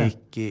dere skal arve dere?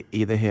 Ikke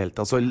i det hele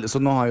tatt.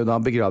 Så nå har jo da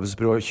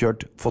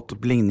begravelsesbyrået fått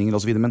opp ligninger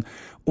og så videre, men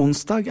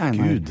onsdag,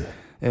 Einar,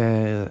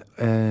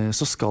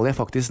 så skal jeg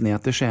faktisk ned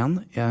til Skien,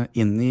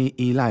 inn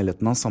i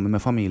leiligheten hans sammen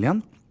med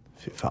familien.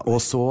 Og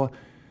så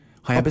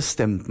har jeg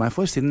bestemt meg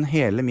for, siden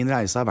hele min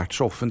reise har vært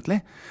så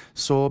offentlig,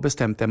 så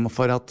bestemte jeg meg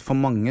for at for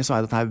mange så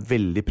dette her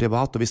veldig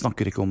privat, og vi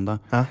snakker ikke om det.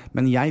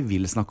 Men jeg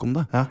vil snakke om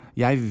det.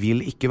 Jeg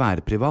vil ikke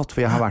være privat,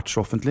 for jeg har vært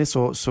så offentlig,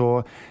 så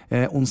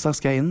onsdag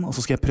skal jeg inn, og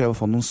så skal jeg prøve å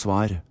få noen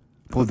svar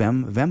på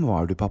hvem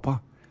var du, pappa?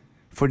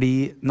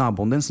 Fordi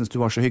naboen din synes du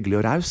var så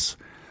hyggelig og raus.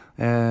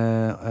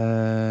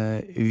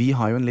 Vi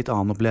har jo en litt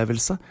annen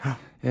opplevelse.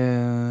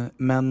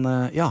 Men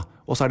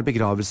og så det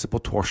begravelse på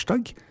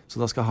torsdag, så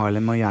da skal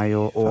Harlem og jeg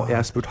og jeg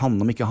har spurt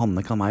Hanne om ikke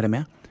Hanne kan være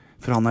med,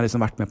 for han har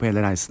liksom vært med på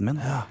hele reisen min.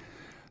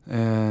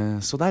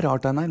 Så det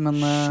rart, Einar, men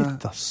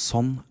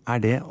sånn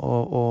det.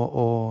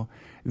 Og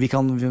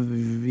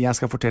jeg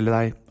skal fortelle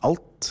deg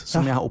alt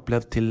som jeg har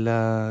opplevd til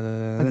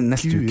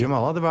neste uke.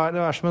 Det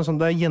var som en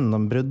sånn, det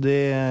gjennombrudd i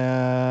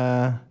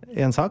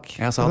en sak.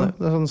 Jeg sa det.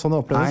 Det sånn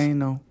det oppleves. I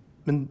know.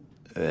 Men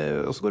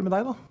hvordan går det med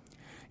deg da?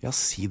 Ja,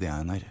 si det,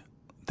 Einar.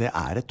 Det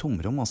et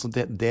tomrom. Altså,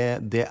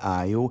 det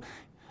jo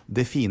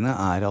det fine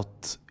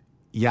at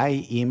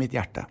jeg i mitt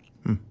hjerte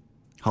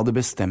hadde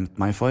bestemt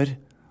meg for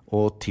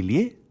å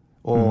tilgi,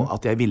 og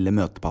at jeg ville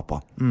møte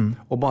pappa.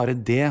 Og bare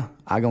det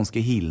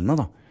ganske hilende,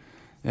 da.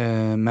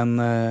 Men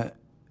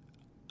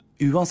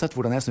uansett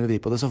hvordan jeg snur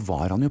på det, så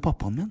var han jo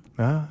pappaen min.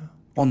 Ja.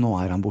 Og nå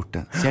han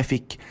borte. Så jeg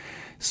fikk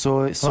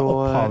så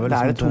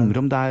det et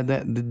tomrom.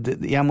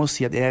 Jeg må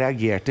si at jeg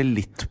reagerte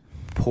litt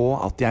på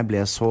at jeg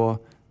ble så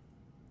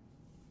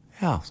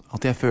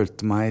at jeg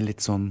følte meg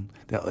litt sånn,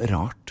 det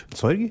rart.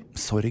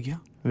 Sorg, ja.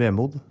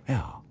 Vemod.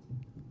 Ja,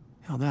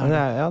 det det.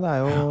 Ja, det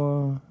jo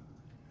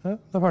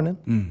det faren din.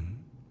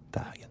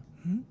 Dagen.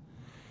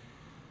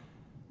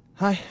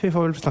 Nei, vi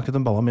får vel snakke litt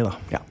om balla mi da.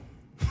 Ja.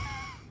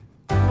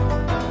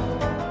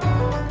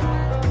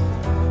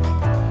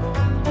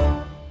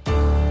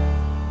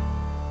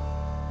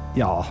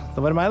 Ja,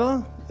 det var meg da.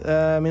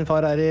 Min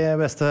far i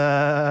beste...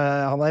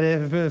 Han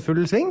i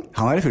full sving.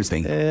 Han i full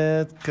sving.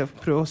 Skal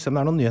prøve å se om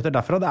det noen nyheter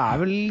derfra. Det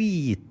vel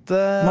lite...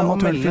 Mamma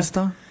Tørnquist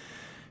da?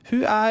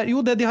 Hun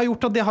jo, det de har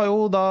gjort, de har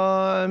jo da...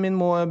 Min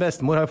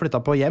bestemor har jo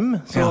flyttet på hjem,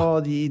 så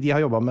de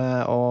har jobbet med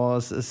å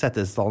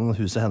sette i stand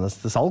huset hennes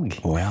til salg.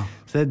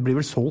 Så det blir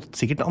vel solgt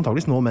sikkert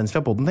antageligvis nå mens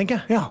vi på den,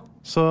 tenker jeg.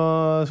 Så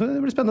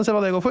det blir spennende å se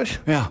hva det går for.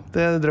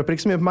 Det drøpper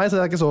ikke så mye på meg,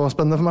 så det ikke så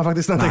spennende for meg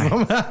faktisk.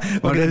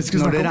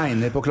 Når det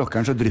regner på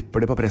klokkeren, så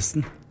drypper det på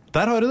presten.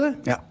 Der har du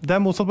det. Det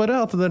motsatt bare,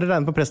 at når det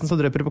regner på presten, så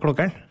drøpper det på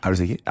klokkeren. Du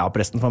sikker? Ja,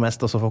 presten får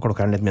mest, og så får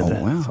klokkeren litt mindre.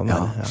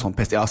 Sånn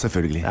pest. Ja,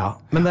 selvfølgelig.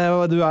 Men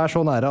du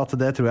så nære at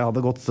det tror jeg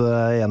hadde gått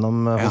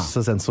gjennom hos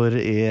sensor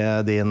i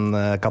din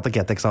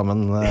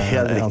kateketeksamen.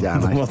 Helt riktig,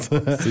 Einar.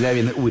 Så jeg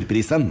vinner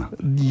ordprisen.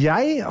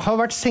 Jeg har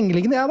vært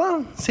sengeliggende, jeg da.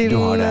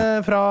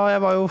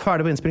 Jeg var jo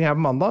ferdig på innspilling her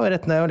på mandag, og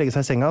rett ned og legge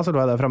seg i senga, så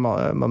lå jeg der fra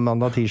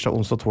mandag, tirsdag,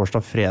 onsdag,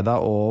 torsdag,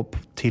 fredag og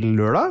til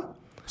lørdag.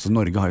 Så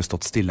Norge har jo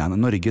stått stille.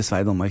 Norge,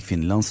 Sverige, Danmark,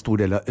 Finland,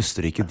 stor del av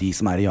Østerrike, de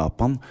som i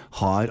Japan,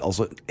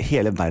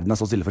 hele verden har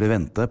stått stille for å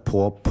vente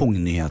på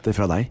pungnyheter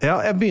fra deg.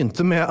 Ja, jeg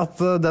begynte med at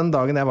den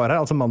dagen jeg var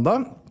her, altså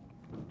mandag,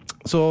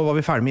 så var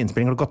vi ferdig med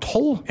innspilling klokka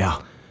 12. Ja.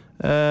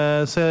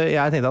 Så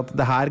jeg tenkte at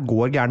det her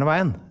går gærne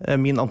veien.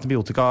 Min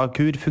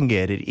antibiotikakur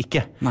fungerer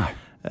ikke. Nei.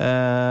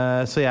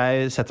 Så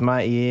jeg setter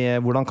meg i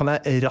hvordan kan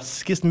jeg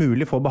raskest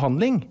mulig få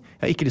behandling.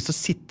 Jeg har ikke lyst til å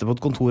sitte på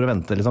et kontor og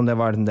vente liksom. Det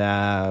var det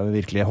jeg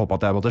virkelig håpet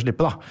at jeg måtte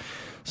slippe da.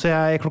 Så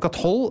klokka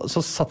 12 så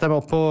satte jeg meg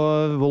opp på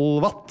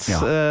Volvat.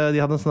 De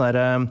hadde en sånn der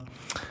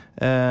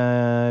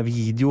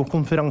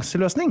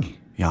videokonferanseløsning.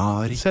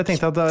 Ja, riktig. Så jeg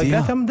tenkte at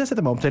greit, det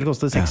setter jeg meg opp til. Det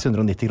koster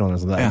 690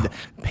 kroner.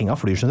 Penga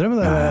flyr, skjønner du.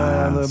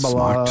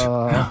 Smart.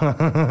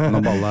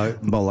 Når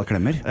balla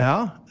klemmer.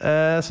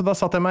 Så da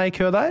satte jeg meg i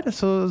kø der.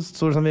 Så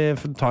stod det sånn,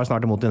 vi tar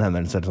snart imot din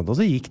henvendelse. Og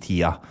så gikk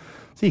tida.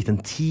 Så gikk det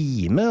en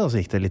time, og så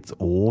gikk det litt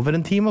over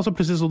en time, og så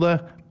plutselig stod det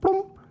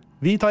plom.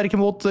 Vi tar ikke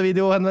imot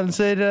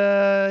videohenvendelser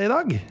i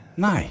dag.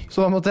 Nei.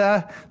 Så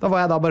da var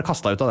jeg bare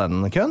kastet ut av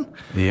den køen.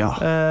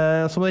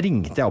 Så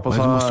ringte jeg opp og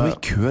sa... Du må stå i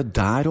kø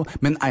der også.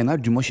 Men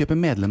Einar, du må kjøpe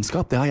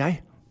medlemskap, det har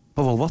jeg.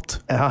 På Volvat.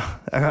 Ja,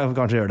 jeg kan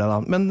kanskje gjøre det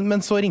da. Men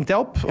så ringte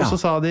jeg opp, og så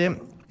sa de...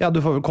 Ja, du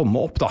får vel komme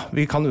opp da.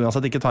 Vi kan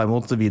uansett ikke ta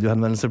imot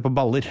videohenvendelser på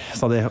baller,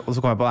 sa de. Og så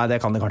kom jeg på, nei,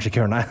 det kan de kanskje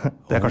ikke gjøre, nei.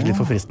 Det kanskje litt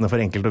for fristende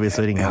for enkelt å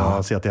vise og ringe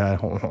og si at de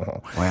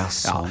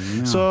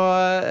Så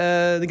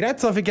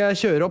greit, så fikk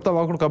jeg kjøre opp. Da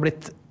var klokka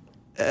blitt...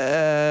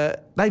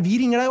 Nei, vi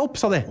ringer deg opp,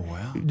 sa de.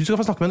 Du skal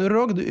få snakke med en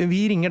urolog.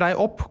 Vi ringer deg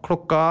opp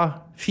klokka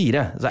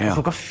 4. Så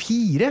klokka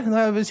 4?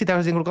 Da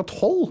sitter jeg klokka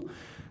 12.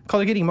 Kan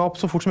du ikke ringe meg opp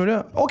så fort som mulig?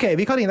 Ok,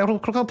 vi kan ringe deg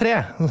klokka 3.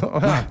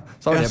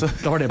 Da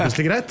var det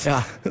plutselig greit.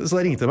 Så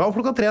da ringte jeg meg opp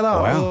klokka 3 da.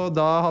 Og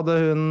da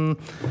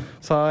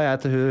sa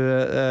jeg til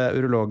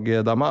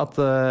urologdama at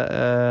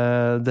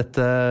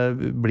dette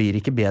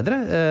blir ikke bedre.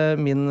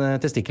 Min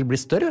testikkel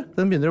blir større.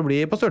 Den begynner å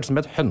bli på størrelse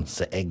med et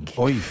hønseegg.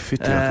 Oi,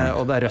 fytti.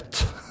 Og det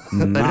rødt.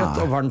 Det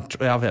rødt og varmt,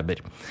 og jeg har feber.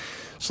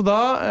 Så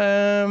da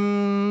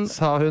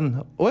sa hun,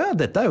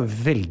 dette jo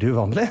veldig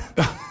uvanlig.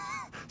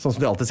 Sånn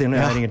som de alltid sier når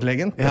jeg ringer til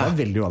legen. Det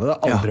veldig uvanlig, det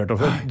har jeg aldri hørt om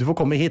før. Du får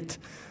komme hit.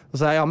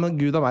 Så sa jeg, men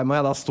Gud av meg, må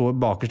jeg da stå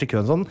bakerst i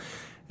køen sånn?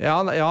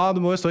 Ja, du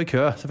må jo stå i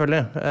kø,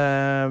 selvfølgelig.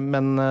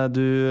 Men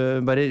du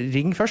bare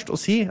ring først og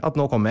si at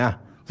nå kommer jeg.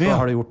 Så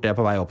har du gjort det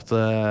på vei opp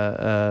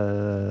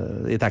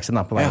i taxien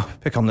da, på vei opp.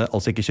 Jeg kan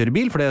altså ikke kjøre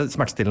bil, for det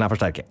smertestillende for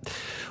sterke.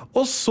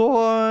 Og så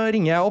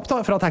ringer jeg opp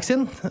da, fra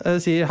taxien,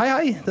 sier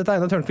hei, dette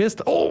Einar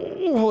Tørnquist.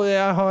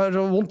 Jeg har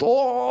vondt.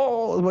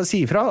 Si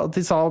ifra.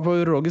 De sa på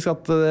urologisk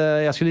at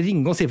jeg skulle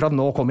ringe og si ifra at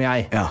nå kommer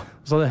jeg.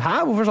 Så hæ,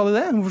 hvorfor sa de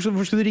det?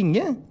 Hvorfor skulle du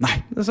ringe? Nei,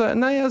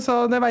 jeg sa,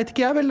 det vet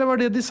ikke jeg vel, det var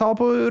det de sa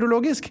på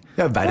urologisk.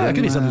 Det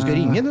ikke vist at du skal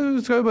ringe,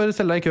 du skal jo bare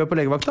stelle deg i kø på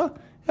legevakta.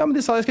 Ja, men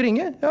de sa jeg skal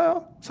ringe. Ja,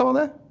 sa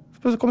man det.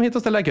 Så kom hit og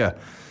stelle deg i kø.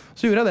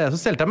 Så gjorde jeg det, så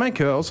stelte jeg meg i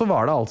kø, og så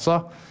var det altså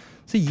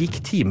Så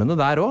gikk timene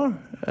der også.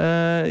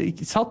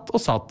 Satt, og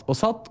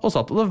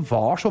det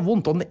var så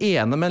vondt. Og den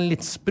ene med en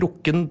litt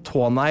sprukken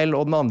tånegl,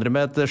 og den andre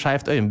med et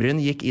skjevt øyenbryn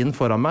gikk inn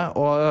foran meg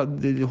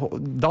og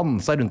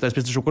dansa rundt og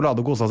spiste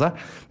sjokolade og kosa seg.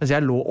 Mens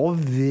jeg lå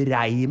og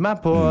vrei meg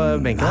på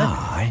benken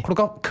der.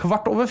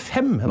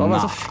 5:15. Da var det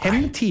altså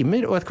 5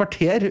 timer og et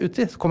kvarter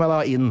uti, så kom jeg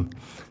da inn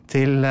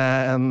til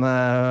en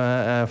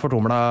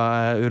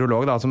fortumla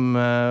urolog da, som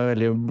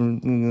veldig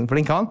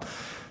flink han.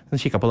 Han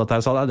kikket på dette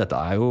og sa, dette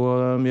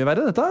jo mye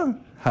verre, dette.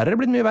 Her det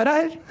blitt mye verre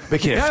her.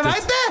 Bekreftet. Jeg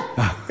vet det!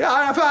 Jeg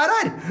er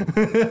her!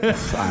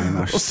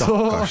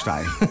 Stakkars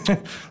deg.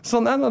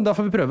 Sånn, da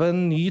får vi prøve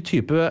en ny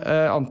type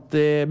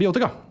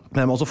antibiotika.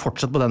 Men jeg må også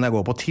fortsette på den jeg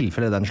går på,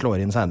 tilfelle den slår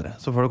inn senere.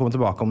 Så får du komme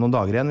tilbake om noen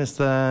dager igjen hvis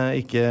det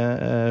ikke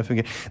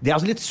fungerer. Det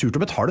altså litt surt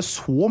å betale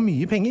så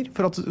mye penger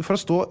for å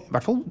stå i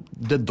hvert fall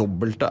det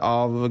dobbelte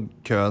av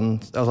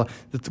køen. Altså,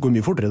 det går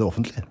mye fortere i det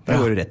offentlige.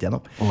 Det går jo rett igjennom.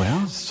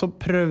 Så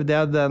prøvde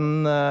jeg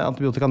den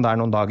antibiotikaen der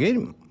noen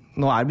dager.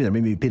 Nå begynner det å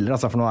bli mye piller,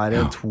 altså, for nå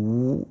det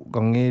 2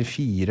 ganger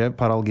 4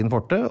 Paralgin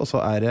Forte, og så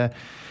det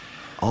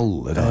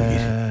alle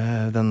dager.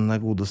 Den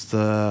godeste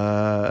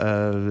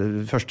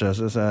første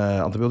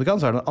antibiotikaen,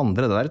 så den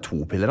andre, det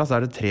 2 piller, så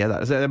det 3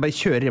 der. Så jeg bare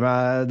kjører i meg,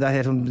 det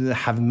helt sånn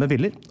haug med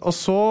piller. Og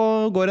så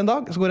går en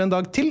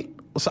dag til,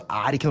 og så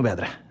det ikke noe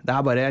bedre.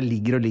 Det bare, jeg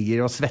ligger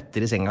og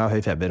svetter i senga,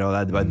 høy feber, og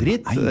det bare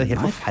dritt. Det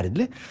helt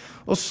forferdelig.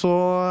 Og så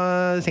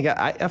tenker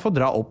jeg får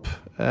dra opp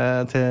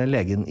til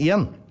legen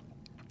igjen.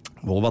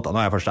 Volvat, nå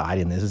jeg først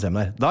inne i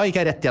systemet der. Da gikk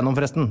jeg rett gjennom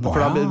forresten, for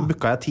da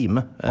booka jeg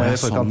time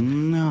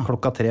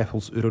klokka 3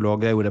 hos urolog,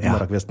 jeg gjorde det på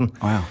morgenkvisten.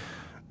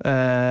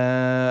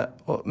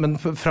 Men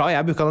fra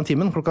jeg booka den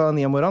timen klokka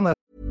 9 om morgenen.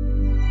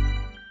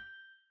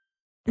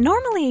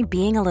 Normally,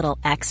 being a little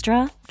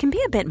extra can be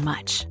a bit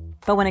much,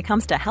 but when it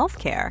comes to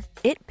healthcare,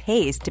 it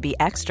pays to be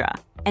extra.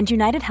 And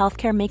United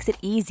Healthcare makes it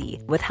easy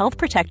with Health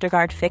Protector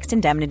Guard fixed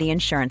indemnity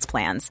insurance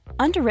plans.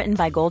 Underwritten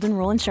by Golden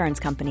Rule Insurance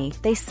Company,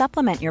 they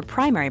supplement your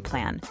primary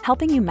plan,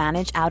 helping you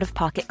manage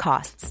out-of-pocket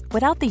costs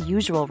without the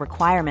usual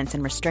requirements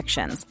and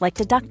restrictions like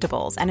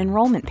deductibles and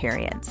enrollment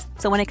periods.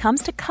 So when it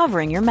comes to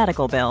covering your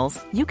medical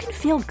bills, you can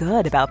feel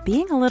good about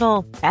being a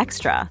little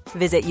extra.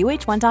 Visit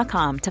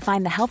uh1.com to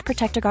find the Health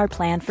Protector Guard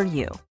plan for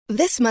you.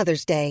 This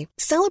Mother's Day,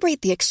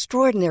 celebrate the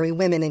extraordinary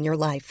women in your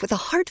life with a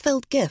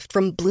heartfelt gift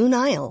from Blue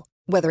Nile.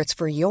 Whether it's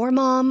for your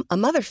mom, a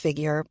mother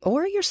figure,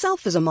 or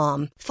yourself as a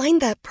mom,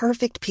 find that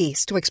perfect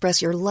piece to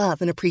express your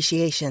love and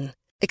appreciation.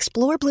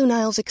 Explore Blue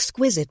Nile's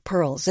exquisite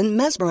pearls and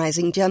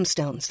mesmerizing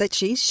gemstones that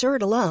she's sure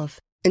to love.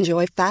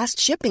 Enjoy fast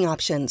shipping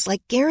options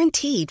like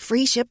guaranteed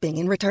free shipping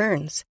and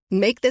returns.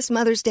 Make this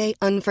Mother's Day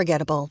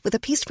unforgettable with a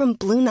piece from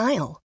Blue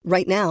Nile.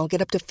 Right now,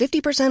 get up to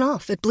 50%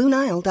 off at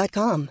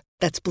BlueNile.com.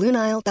 That's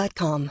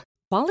BlueNile.com.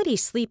 Quality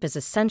sleep is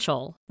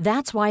essential.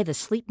 That's why the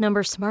Sleep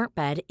Number Smart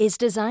Bed is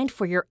designed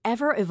for your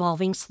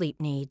ever-evolving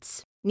sleep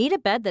needs. Need a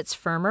bed that's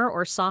firmer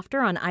or softer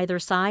on either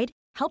side?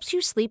 Helps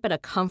you sleep at a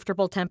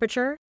comfortable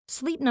temperature?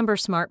 Sleep Number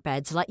Smart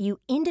Beds let you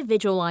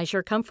individualize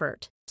your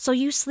comfort, so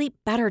you sleep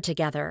better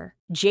together.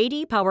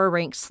 J.D. Power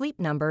ranks Sleep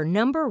Number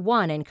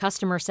 #1 in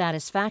customer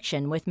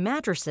satisfaction with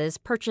mattresses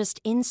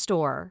purchased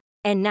in-store.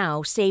 And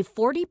now, save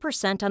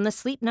 40% on the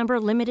Sleep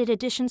Number Limited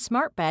Edition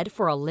Smart Bed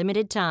for a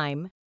limited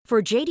time. For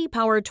J.D.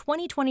 Power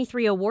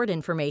 2023 award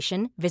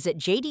information, visit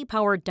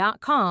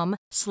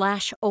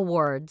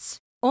jdpower.com/awards.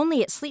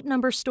 Only at Sleep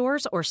Number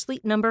stores or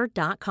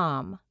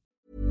sleepnumber.com.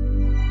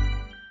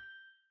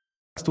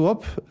 Stod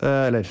opp,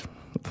 eller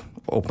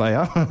åpna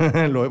øya,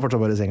 lå jo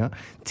fortsatt bare i senga.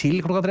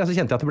 Til klokka 3 så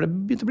kjente jeg at det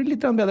begynte å bli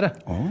litt bedre.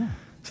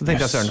 Så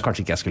tenkte jeg søren,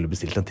 kanskje ikke jeg skulle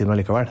bestilt en time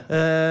likevel.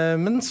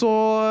 Men så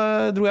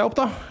dro jeg opp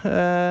da.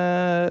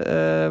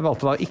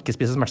 Valgte da ikke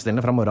spise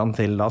smertestillende fra morgenen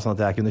til da, sånn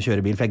at jeg kunne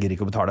kjøre bil, for jeg gir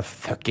ikke å betale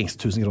fuckings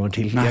 1000 kroner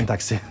til i en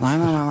taxi. Nei.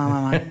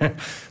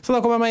 Så da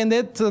kom jeg meg inn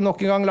dit, nok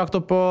en gang lagt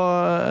opp på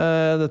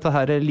dette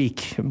her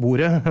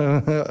likbordet,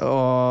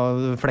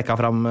 og flekka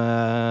fram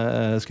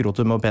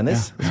skrotum og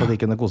penis, så de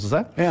kunne kose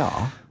seg.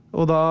 Ja.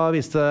 Og da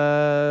viste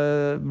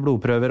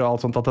blodprøver og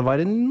alt sånt at det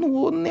var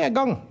noe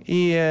nedgang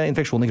i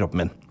infeksjon i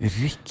kroppen min.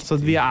 Riktig. Så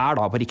vi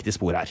da på riktig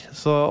spor her.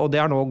 Og det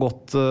har nå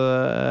gått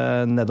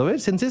nedover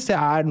siden sist.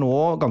 Jeg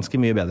nå ganske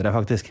mye bedre,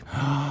 faktisk.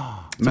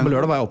 Så på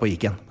lørdag var jeg oppe og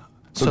gikk igjen.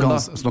 Så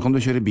nå kan du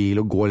kjøre bil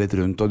og gå litt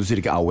rundt, og du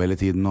sier ikke au hele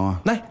tiden?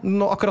 Nei,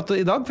 akkurat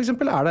i dag for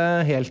eksempel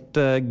det helt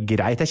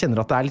greit. Jeg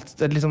kjenner at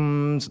det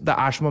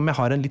som om jeg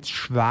har en litt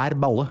svær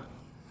balle.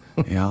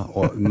 Ja,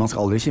 og man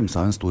skal aldri kimse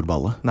av en stor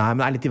balle. Nei,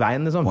 men det litt i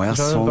veien liksom.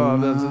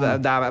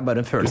 Det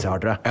bare en følelse jeg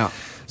har, tror jeg. Ja.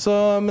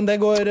 Men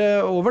det går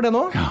over det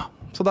nå. Ja.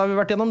 Så da har vi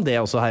vært gjennom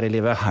det også her i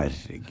livet.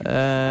 Herregud.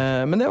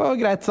 Men det var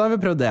greit, så har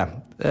vi prøvd det.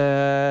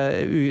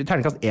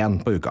 Terningkast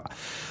 1 på uka.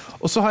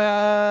 Og så har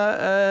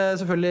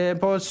jeg selvfølgelig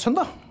på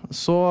søndag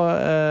så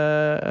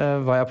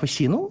var jeg på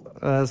kino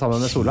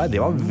sammen med Solveig.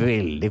 Det var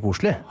veldig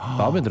koselig.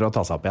 Da begynte det å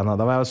ta seg opp igjen.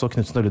 Da var jeg så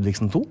Knudsen og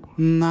Ludvigsen 2.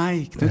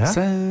 Nei,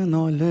 Knudsen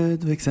og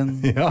Ludvigsen.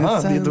 Ja,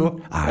 de to.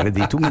 Det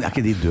de to? Men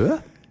ikke de døde?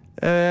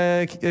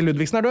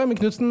 Ludvigsen er død, men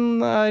Knudsen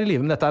er i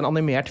live. Men dette er en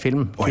animert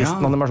film.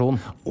 Kristen animasjon.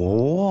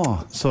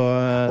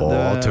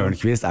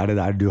 Tørnquist, er det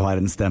der du har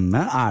en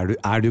stemme?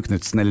 Er du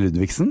Knudsen eller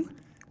Ludvigsen?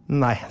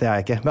 Nei, det er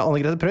jeg ikke. Men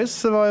Anne Grete Preus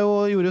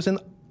gjorde jo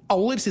sin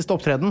aller siste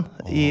opptreden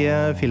i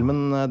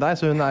filmen der,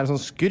 så hun er en sånn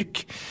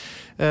skurk.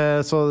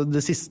 Så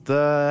det siste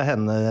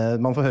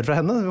man får høre fra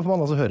henne, det får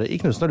man altså høre i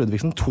Knudsen og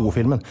Ludvigsen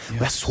 2-filmen.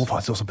 Og jeg så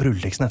faktisk også på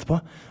rulleteksten etterpå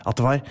at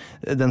det var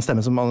den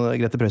stemmen som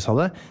Grete Preus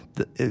hadde.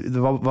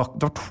 Det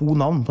var 2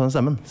 navn på den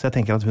stemmen, så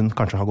jeg tenker at hun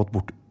kanskje har gått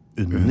bort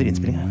under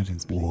innspillingen.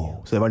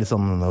 Wow. Så det var litt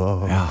sånn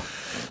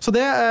Så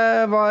det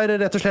var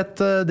rett og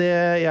slett det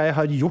jeg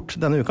har gjort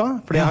denne uka.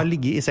 Fordi jeg har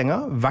ligget i senga,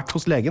 vært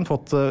hos legen,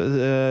 fått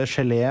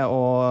gelé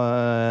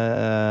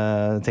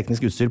og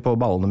teknisk utstyr på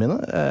ballene mine,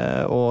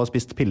 og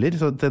spist piller.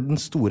 Så til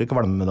den store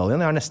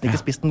kvalmemedaljen. Jeg har nesten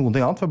ikke spist noen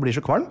ting annet, for jeg blir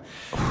så kvalm.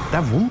 Det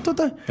er vondt,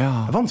 vet du. Det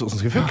er vanskelig.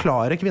 Hvordan skal vi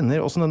forklare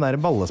kvinner hvordan den der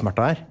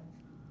ballesmerta er?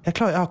 Jeg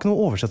har ikke noe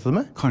å oversette det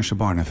med. Kanskje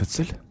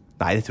barnefødsel?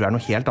 Nei, det tror jeg er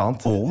noe helt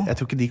annet. Jeg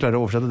tror ikke de klarer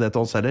å oversette det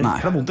til oss heller.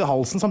 For det er vondt i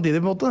halsen samtidig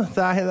på en måte.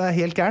 Det er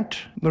helt gærent.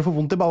 Når du får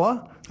vondt i balla,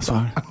 så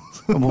er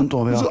det vondt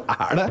over, så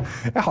er det.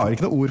 Jeg har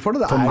ikke noe ord for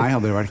det. For meg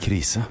hadde det vært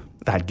krise.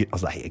 Det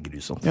er helt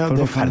grusomt. For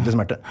en forferdelig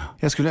smerte.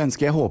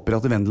 Jeg håper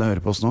at Vendela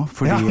hører på oss nå.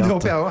 Det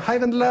håper jeg også. Hei,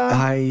 Vendela.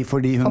 Hei,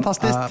 fordi hun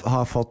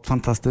har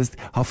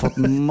fått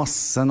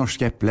masse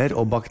norske epler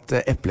og bakt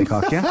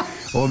eplekake.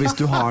 Og hvis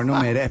du har noe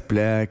mer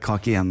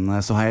eplekake igjen,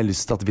 så har jeg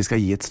lyst til at vi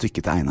skal gi et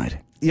stykke til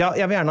Einar. Ja,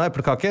 jeg vil gjerne ha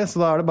eplekake, så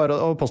da er det bare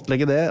å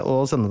postlegge det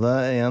og sende det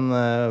i en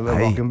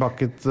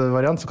vakuumpakket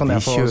variant, så kan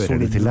jeg få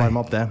solid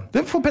varme opp det.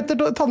 Det får Petter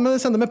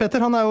sende med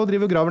Petter, han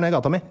driver og graver ned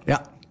gata mi.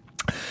 Ja.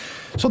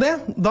 Så da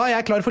er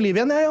jeg klar for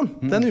livet igjen, Jan.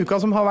 Den uka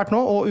som har vært nå,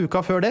 og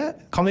uka før det,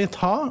 kan vi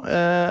ta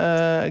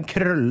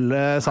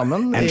krølle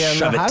sammen i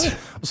en haug,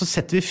 og så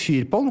setter vi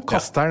fyr på den,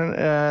 kaster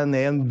den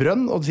ned i en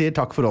brønn og sier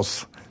takk for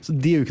oss. Så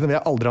de ukene vil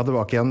jeg aldri ha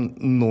tilbake igjen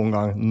noen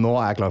gang. Nå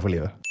er jeg klar for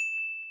livet.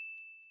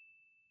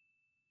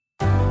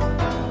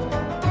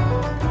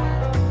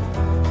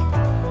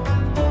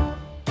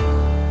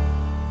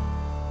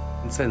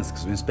 Svenske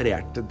som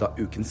inspirerte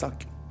ukens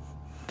sak.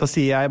 Da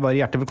sier jeg bare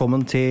hjertelig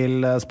velkommen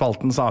til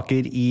spalten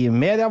Saker i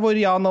media, hvor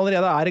Jan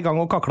allerede er i gang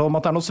å kakle om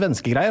at det er noen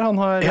svenske greier. Han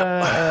har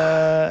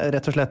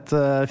rett og slett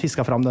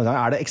fisket fram denne gang.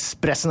 Er det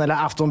Expressen eller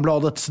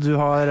Aftonbladet du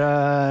har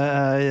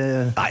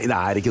Nei, det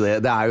er ikke det.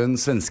 Det er jo en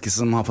svenske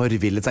som har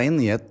forvillet seg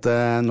inn i et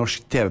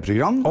norsk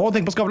TV-program.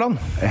 Tenk på Skavlan!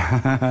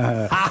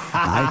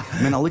 Nei,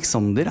 men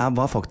Alexander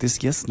var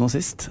faktisk gjest nå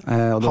sist.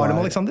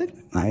 Harlem Alexander?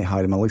 Nei,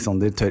 Harlem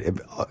Alexander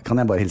kan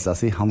jeg bare hilse deg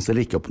si. Han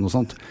stiller ikke opp på noe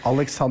sånt.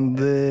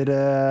 Alexander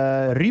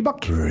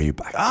Rybak.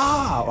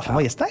 Han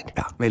var gjest der?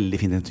 Ja, veldig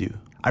fint intervju.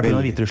 Er det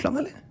på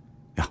Hviterussland, eller?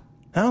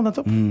 Ja,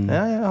 nettopp. Han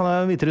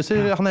er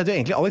hviterusser. Han heter jo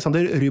egentlig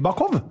Alexander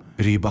Rybakov.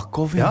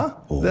 Rybakov, ja.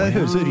 Det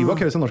høres jo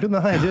Rybak høres jo norsk ut,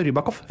 men han heter jo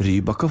Rybakov.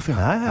 Rybakov,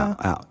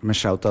 ja. Men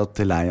shout-out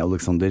til deg,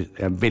 Alexander.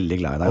 Jeg er veldig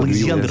glad i deg. Du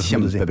gjorde en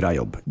kjempebra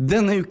jobb.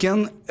 Denne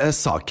uken,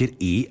 saker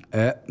i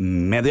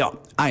media.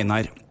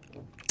 Einar,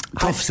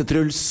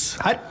 Tafsetruls.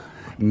 Her.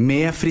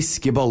 Med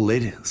friske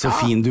boller, så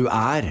fin du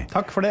er.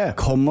 Takk for det.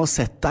 Kom og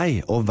sett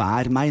deg, og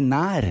vær meg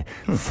nær.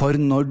 For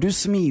når du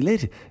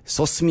smiler,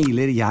 så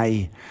smiler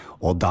jeg.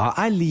 Og da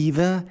er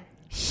livet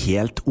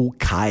helt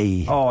ok.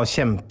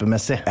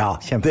 Kjempemessig. Ja,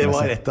 det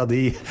var et av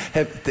de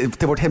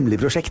til vårt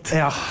hemmelige prosjekt.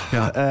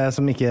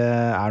 Som ikke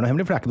er noe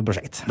hemmelig, for det er ikke noe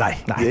prosjekt. Nei.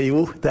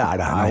 Jo, det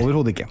er det her. Nei,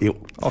 overhodet ikke. Jo,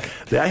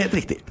 det er helt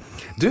riktig.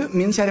 Du,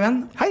 min kjære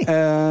venn. Hei.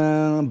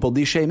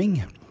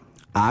 Bodyshaming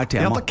er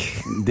tema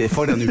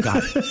for denne uka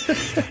her.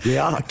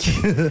 Ja, takk.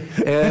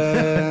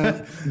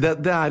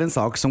 Det er en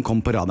sak som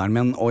kom på radaren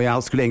min, og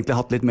jeg skulle egentlig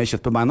hatt litt mer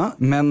kjøtt på beina,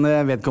 men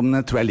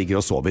vedkommende tror jeg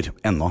ligger og sover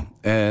ennå.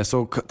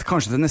 Så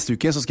kanskje til neste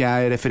uke så skal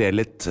jeg referere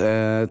litt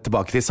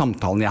tilbake til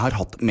samtalen jeg har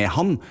hatt med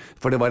han,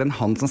 for det var en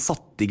han som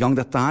satte i gang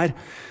dette her.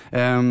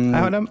 Hei,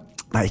 Harlem.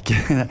 Nei,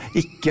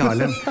 ikke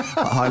Harlem.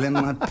 Harlem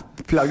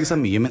plager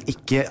seg mye, men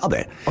ikke av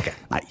det. Okay.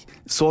 Nei.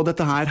 Så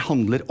dette her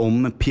handler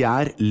om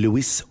Pierre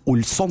Louis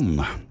Olsson.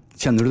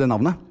 Kjenner du det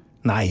navnet?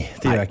 Nei,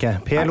 det gjør jeg ikke.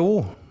 PLO.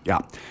 Ja.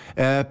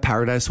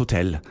 Paradise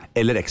Hotel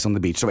eller Ex on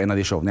the Beach var en av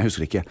de showene, jeg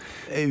husker ikke.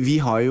 Vi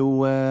har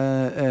jo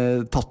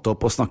tatt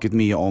opp og snakket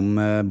mye om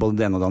både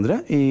det ene og det andre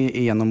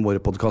gjennom våre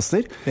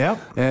podcaster. Ja.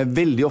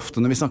 Veldig ofte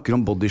når vi snakker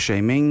om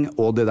bodyshaming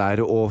og det der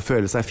å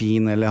føle seg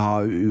fin eller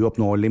ha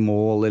uoppnåelig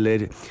mål,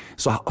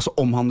 så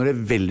omhandler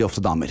det veldig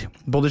ofte damer.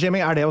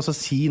 Bodyshaming, er det å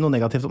si noe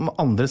negativt om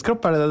andres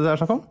kropp? Er det det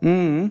er snakk om?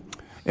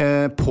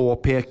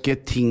 Påpeke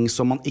ting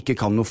som man ikke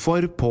kan noe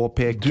for.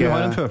 Du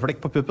har en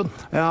føflekk på puppen.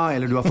 Ja,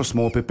 eller du har for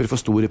små pupper, for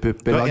store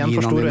pupper.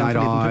 Vaginaen din er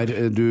rar.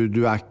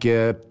 Du er ikke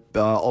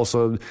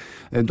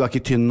du er ikke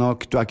tynn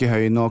nok, du er ikke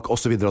høy nok, og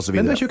så videre og så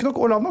videre. Men du er tjukk nok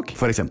og lav nok.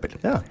 For eksempel.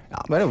 Ja,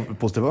 det er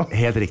positivt også.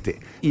 Helt riktig.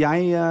 Jeg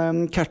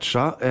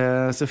catcha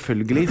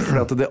selvfølgelig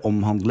fordi at det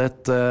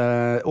omhandlet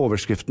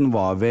overskriften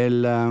var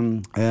vel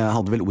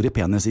hadde vel ordet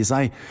penis i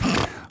seg.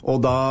 Og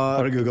da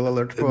er det Google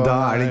Alert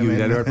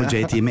på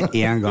JT med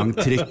en gang.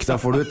 Trykk, da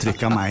får du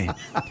trykk av meg.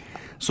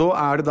 Så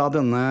det da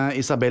denne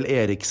Isabel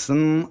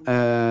Eriksen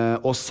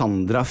og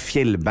Sandra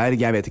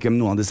Fjellberg. Jeg vet ikke hvem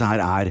noen av disse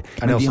her Er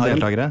det også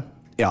deltakere?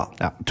 Ja,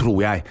 tror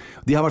jeg.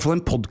 De har I hvert fall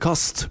en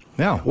podcast.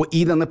 Ja. Og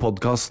I denne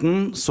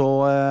podcasten så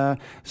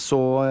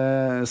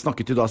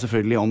snakket de da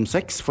selvfølgelig om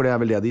sex, for det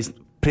vel det de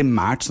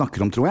primært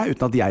snakker om, tror jeg,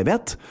 uten at jeg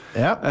vet.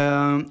 Ja.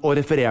 Og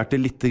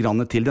refererte litt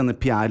grann til denne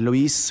Pierre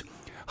Louise.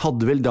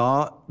 Hadde vel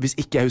da, hvis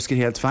ikke jeg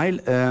husker helt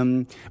feil,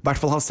 I hvert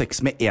fall ha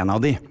sex med en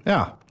av de.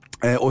 Ja.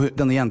 Og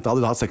denne jenta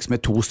hadde da hatt sex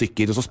med 2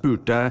 stykker. Og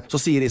så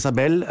sier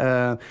Isabel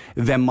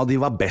hvem av de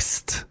var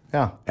best.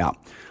 Ja.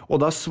 Og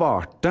da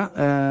svarte,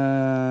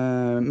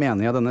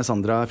 mener jeg denne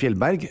Sandra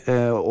Fjellberg,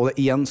 og det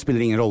igjen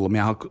spiller ingen rolle om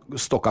jeg har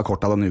stokket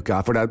kort av denne uka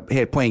her, for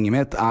hele poenget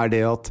mitt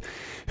det at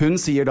hun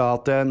sier da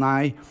at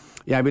nei,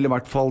 jeg vil I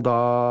hvert fall da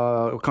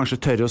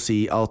kanskje tørre å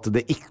si at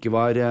det ikke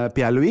var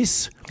Pierre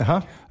Louise,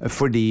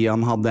 fordi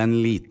han hadde en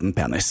liten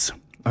penis.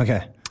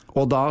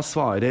 Og da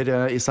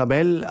svarer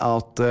Isabel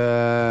at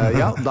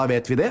ja, da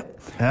vet vi det.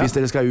 Hvis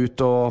dere skal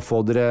ut og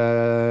få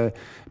dere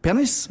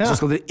penis, så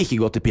skal dere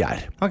ikke gå til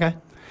Pierre.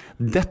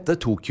 Dette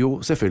tok jo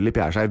selvfølgelig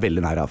Pierre seg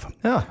veldig nær av.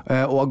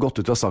 Og har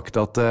gått ut og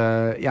sagt at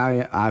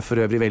jeg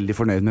for øvrig veldig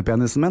fornøyd med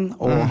penisen min,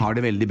 og har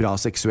det veldig bra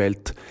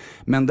seksuelt.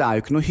 Men det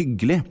jo ikke noe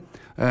hyggelig.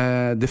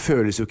 Det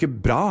føles jo ikke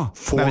bra.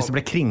 Men hvis det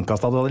ble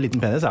kringkastet at du hadde en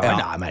liten penis, det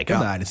merker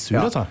jeg, det litt sur,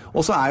 altså.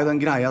 Og så jo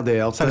den greia det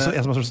at... Så det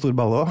en som har så stor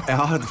balle også?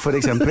 Ja, for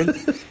eksempel.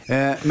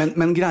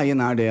 Men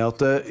greien det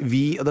at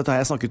og dette har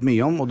jeg snakket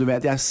mye om, og du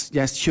vet,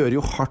 jeg kjører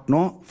jo hardt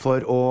nå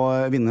for å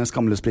vinne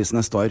Skamløsprisen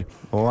neste år.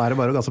 Og det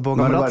bare å gasse på,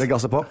 kamerat? Nå det bare å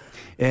gasse på.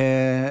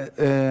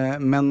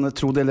 Men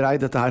tro det eller ei,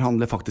 dette her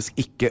handler faktisk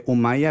ikke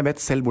om meg. Jeg vet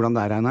selv hvordan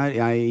det Einar.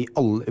 Jeg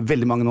I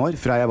veldig mange år,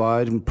 fra jeg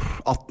var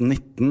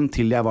 18-19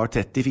 til jeg var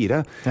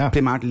 34,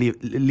 primært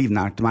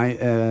livnærte meg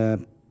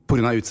på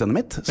grunn av utseendet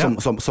mitt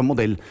som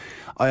modell.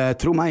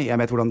 Tro meg, jeg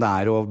vet hvordan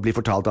det å bli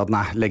fortalt at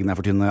nei, leggene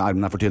for tynne,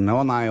 armene for tynne,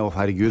 nei,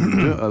 herregud,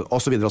 og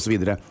så videre, og så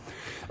videre.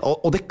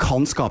 Og det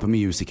kan skape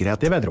mye usikkerhet.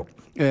 Det vet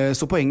jeg.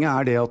 Så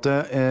poenget det at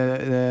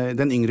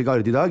den yngre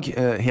garde I dag,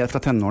 helt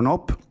fra tenårene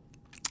opp,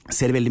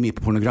 ser veldig mye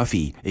på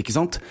pornografi, ikke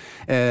sant?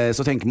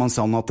 Så tenker man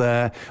sånn at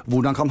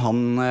hvordan kan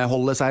han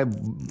holde seg?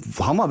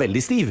 Han var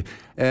veldig stiv.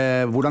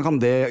 Hvordan kan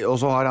det? Og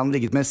så har han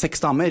ligget med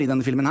 6 damer I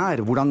denne filmen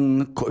her. Hvordan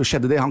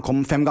skjedde det? Han kom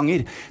 5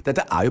 ganger.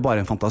 Dette jo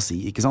bare en fantasi,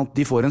 ikke sant?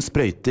 De får en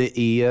sprøyte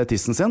I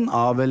tissen sin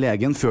av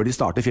legen før de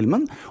starter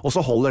filmen, og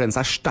så holder den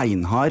seg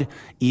steinhard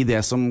I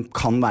det som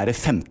kan være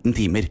 15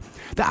 timer.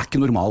 Det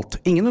ikke normalt.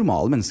 Ingen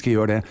normale mennesker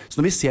gjør det.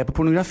 Så når vi ser på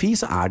pornografi,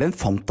 så det en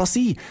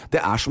fantasi.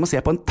 Det som å se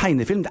på en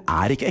tegnefilm. Det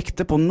ikke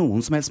ekte på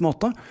noen som helst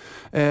måte.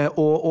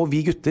 Og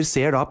vi gutter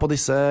ser da på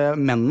disse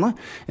mennene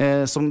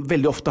som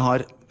veldig ofte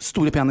har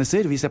store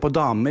peniser. Vi ser på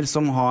damer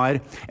som har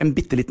en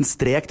bitteliten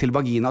strek til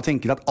vagina og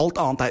tenker at alt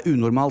annet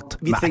unormalt.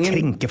 Men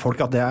krenker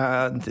folk at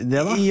det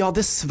da? Ja,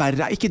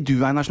 dessverre. Ikke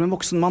du, Einar, som en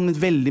voksen mann, men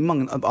veldig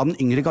mange av den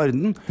yngre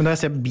garden. Men når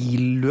jeg ser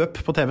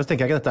billøp på TV, så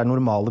tenker jeg ikke at dette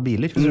normale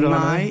biler.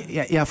 Nei,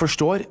 jeg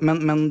forstår,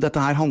 men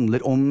dette her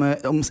handler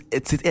om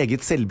sitt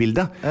eget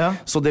selvbilde.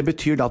 Så det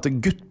betyr da at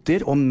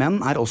gutter og menn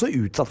også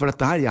utsatt for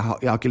dette her. Jeg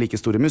har ikke like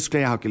store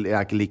muskler, jeg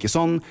er ikke like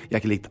sånn,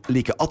 jeg ikke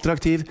like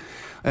attraktiv.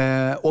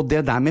 Og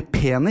det der med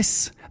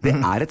penis, det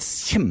et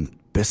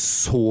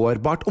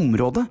kjempesårbart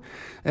område.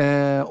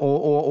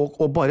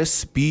 Og bare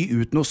spy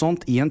ut noe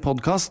sånt I en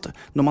podcast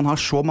når man har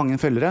så mange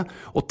følgere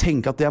og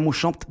tenke at det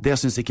morsomt, det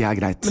synes ikke jeg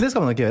greit. Men det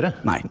skal man ikke gjøre.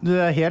 Nei. Du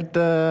helt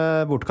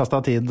bortkastet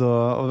av tid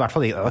og I hvert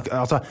fall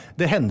altså,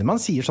 det hender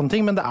man sier sånne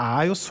ting, men det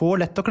jo så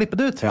lett å klippe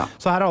det ut.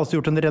 Så her har altså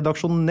gjort en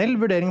redaksjonell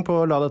vurdering på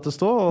å la dette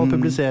stå og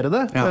publisere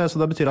det. Så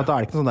det betyr at det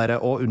ikke noe sånn der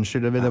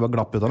unnskyld, det var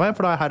glapp ut av meg,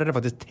 for her det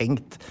faktisk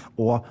tenkt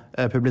og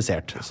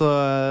publisert. Så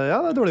ja,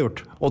 det dårlig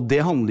gjort. Og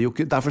det handler jo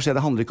ikke, derfor sier jeg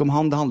det handler ikke om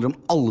han, det handler om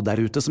alle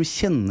der ute som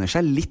kjenner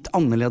seg litt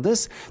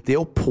annerledes, det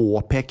å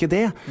påpeke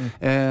det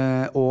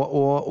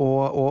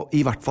og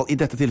I hvert fall I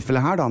dette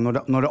tilfellet her da,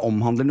 når det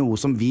omhandler noe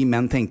som vi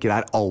menn tenker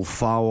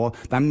alfa, og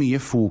det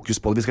mye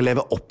fokus på det, vi skal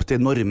leve opp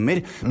til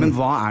normer, men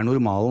hva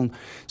normalen?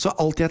 Så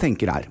alt jeg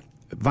tenker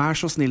vær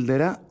så snill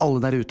dere,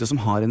 alle der ute som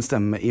har en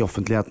stemme I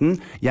offentligheten,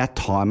 jeg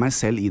tar meg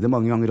selv I det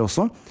mange ganger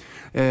også,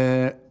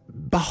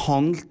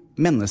 behandl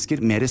mennesker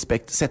med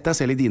respekt, sett deg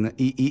selv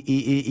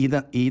I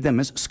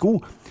deres sko,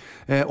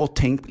 og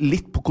tenk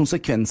litt på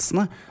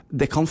konsekvensene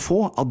det kan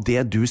få av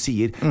det du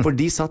sier. For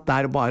de satt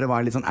der og bare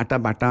var litt sånn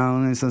erta-berta,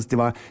 jeg synes de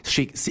var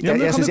jeg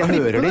synes jeg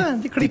hører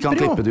de kan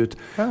klippe det ut.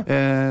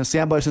 Så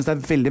jeg bare synes det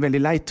veldig,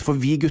 veldig leit, for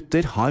vi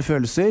gutter har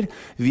følelser,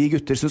 vi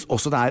gutter synes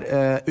også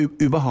det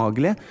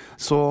ubehagelig,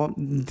 så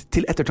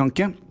til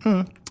ettertanke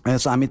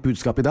så mitt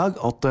budskap I dag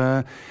at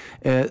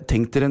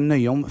tenk dere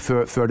nøye om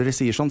før dere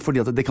sier sånn,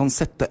 fordi at det kan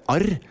sette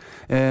arr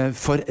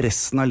for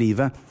resten av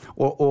livet.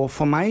 Og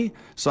for meg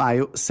så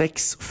jo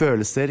sex,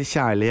 følelser,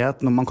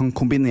 kjærlighet, når man kan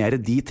kombinere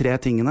de 3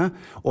 tingene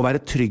og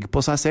være trygg på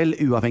seg selv,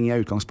 uavhengig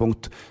av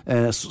utgangspunkt,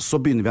 så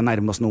begynner vi å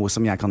nærme oss noe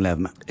som jeg kan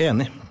leve med.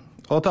 Enig.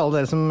 Og til alle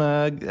dere som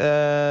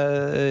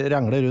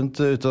rangler rundt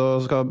ute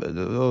og skal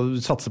og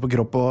satse på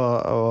kropp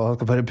og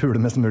skal bare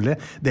pule mest mulig,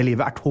 det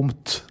livet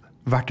tomt.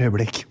 Hvert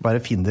øyeblikk.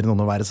 Bare finn dere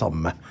noen å være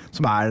sammen med,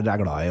 som dere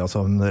er glad i, og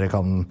som dere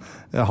kan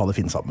ha det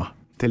fint sammen med.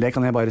 Til det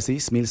kan jeg bare si,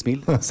 smil,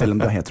 selv om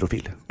du er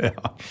heterofil.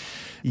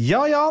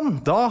 Ja,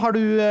 Jan, da har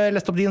du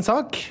lest opp din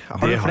sak.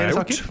 Har du flere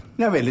saker?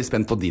 Jeg er veldig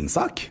spent på din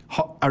sak.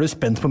 Er du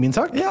spent på min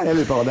sak? Ja,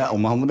 jeg lurer på hva det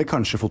omhandler med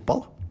kanskje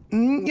fotball.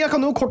 Jeg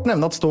kan jo kort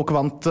nevne at Stoke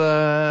vant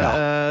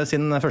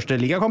sin første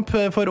ligakamp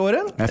for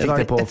året. Jeg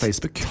fikk det på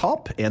Facebook.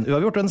 Tap, en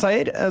uavgjort og en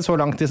seier så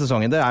langt i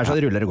sesongen. Det så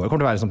det ruller det går. Det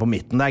kommer til å være sånn på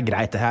midten. Det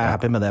greit, jeg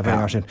happy med det for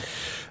en gang skyld.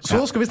 Så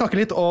skal vi snakke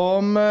litt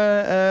om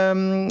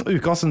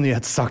ukas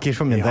nyhetssaker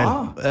for min del.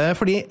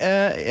 Fordi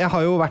jeg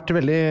har jo vært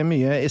veldig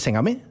mye i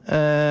senga mi,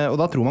 og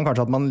da tror man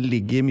kanskje at man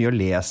ligger mye og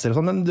leser og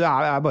sånn, men du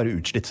er bare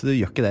utslitt, så du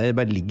gjør ikke det. Du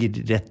bare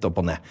ligger rett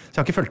opp og ned. Så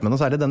jeg har ikke fulgt med noe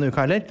særlig denne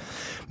uka heller.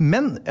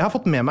 Men jeg har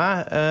fått med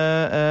meg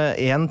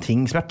en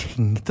ting som jeg har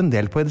tenkt en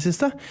del på i det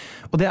siste,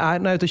 og det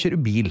når jeg er ute og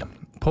kjører bil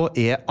på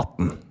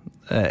E18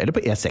 eller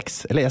på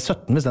E6, eller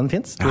E17 hvis den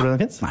finnes. Tror du den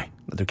finnes? Nei.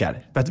 Det tror ikke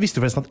jeg heller.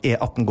 Visste du forresten at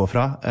E18 går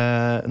fra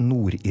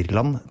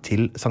Nord-Irland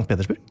til St.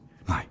 Petersburg?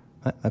 Nei.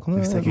 Man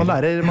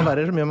lærer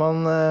så mye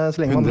så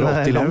lenge man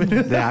 180 land.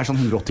 Det sånn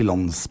 180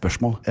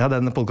 landsspørsmål. Ja,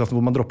 den podcasten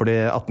hvor man dropper de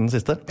 18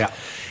 siste. Ja.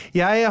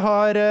 Jeg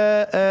har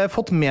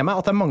fått med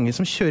meg at det mange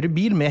som kjører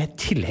bil med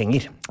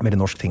tilhenger. Veldig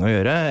norsk ting å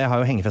gjøre. Jeg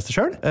har jo hengefeste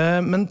selv.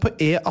 Men på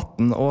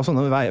E18 og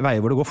sånne veier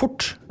hvor det går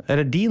fort,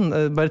 eller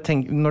bare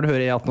tenk, når du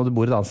hører E18 og du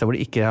bor et annet sted hvor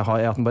du ikke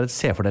har E18, bare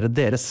se for dere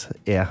deres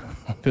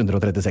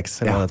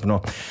E136, eller hva det er for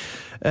noe.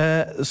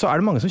 Så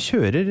det mange som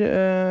kjører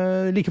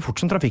like fort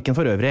som trafikken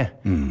for øvrig.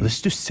 Og det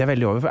stusser jeg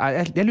veldig over. For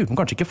jeg lurer på om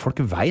kanskje ikke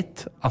folk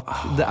vet at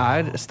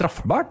det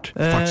straffbart.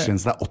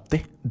 Fartsgrensen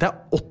 80. Det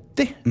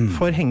 80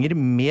 for henger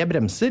med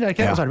bremser,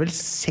 ikke? Og så det vel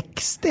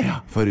 60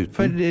 for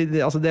uten.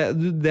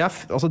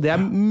 Det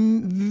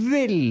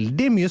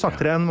veldig mye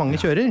saktere enn mange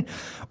kjører.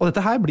 Og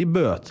dette her blir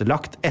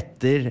bøtelagt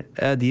etter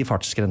de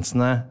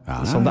fartsgrensene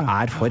som det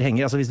for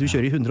henger. Altså hvis du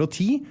kjører i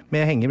 110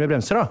 med henger med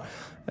bremser da,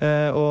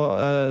 og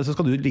så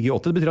skal du ligge i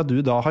 80. Det betyr at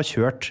du da har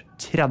kjørt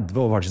 30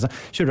 over fartsgrensen.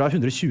 Kjører du da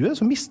 120,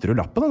 så mister du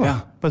lappen da.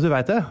 Bare så du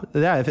vet det.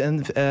 Det en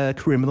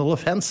criminal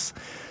offense.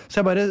 Så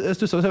jeg bare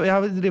stusset, jeg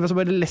har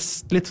bare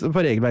lest litt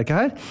på regelverket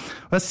her,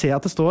 og jeg ser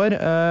at det står,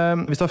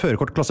 hvis du har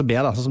førerkort klasse B,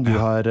 da, sånn som du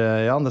har,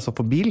 Jan, det står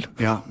på bil.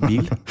 Ja,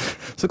 bil.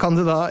 Så kan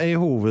du da, i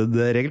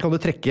hovedregel, kan du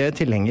trekke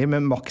tilhenger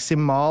med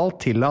maksimal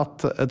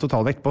tillatt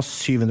totalvekt på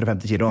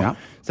 750 kilo. Ja.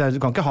 Så du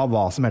kan ikke ha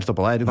hva som helst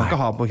oppå deg. Du kan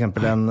ikke ha på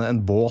eksempel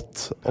en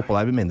båt oppå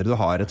deg, mindre du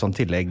har et sånt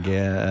tillegg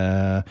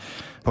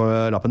på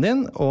lappen din,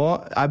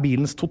 og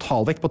bilens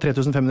totalvekt på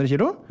 3500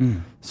 kilo,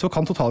 så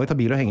kan totalvekt av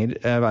bil og henger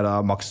være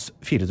maks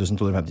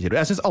 4250 kilo.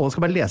 Jeg synes alle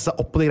skal bare lese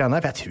opp på de greiene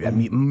her, for jeg tror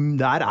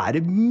der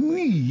det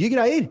mye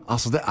greier.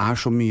 Altså, det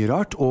så mye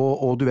rart,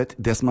 og du vet,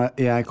 det som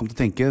jeg kom til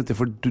å tenke,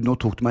 for nå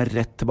tok du meg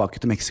rett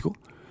tilbake til Mexico.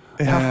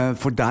 Ja.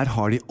 For der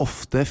har de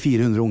ofte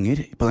 400 unger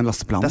på den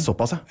lasteplanen. Det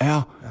såpass, ja.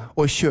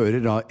 Og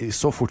kjører da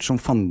så fort som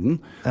fanden.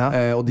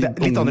 Og de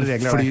ungene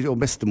flyr, og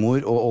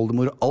bestemor og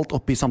oldemor og alt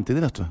oppi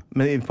samtidig, vet du.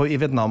 Men i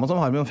Vietnam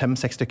har vi jo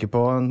 5-6 stykker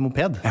på en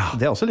moped. Ja.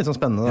 Det også litt sånn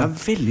spennende. Ja,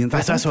 veldig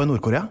interessant. Jeg så i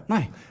Nord-Korea.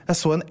 Nei. Jeg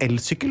så en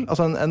elsykkel,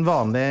 altså en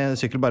vanlig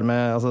sykkel bare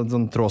med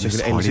sånn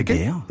trådsykkel,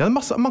 elsykkel. Ja, det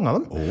mange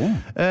av dem.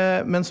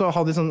 Men så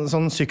hadde de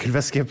sånn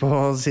sykkelveske på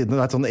siden,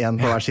 sånn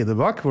en på hver side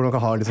bak, hvor de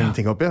kan ha litt sånne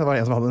ting oppi. Det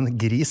var en som hadde en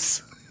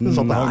gris.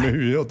 Sånn med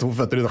huet og 2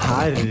 føtter i dag.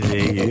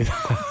 Herregud.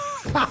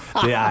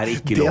 Det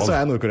ikke lov. Det så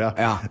jeg i Nord-Korea.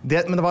 Ja.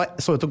 Men det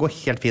så ut til å gå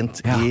helt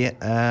fint i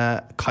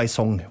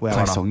Kaesong, hvor jeg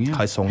var da.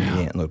 Kaesong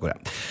i Nord-Korea.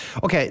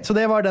 Ok, så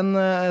det var den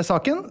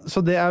saken.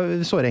 Så det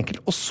så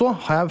enkelt. Og så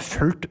har jeg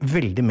fulgt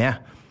veldig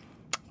med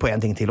på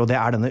en ting til, og det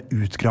denne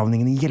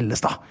utgravningen i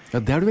Gjellestad. Ja,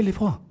 det du veldig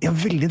på. Ja,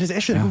 veldig interessant.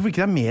 Jeg skjønner hvorfor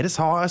ikke det mer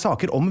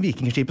saker om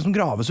vikingskipet som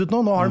graves ut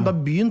nå. Nå har de da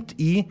begynt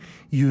i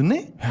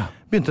juni. Ja.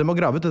 Begynte de å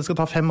grave ut, det skal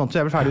ta 5 måneder, så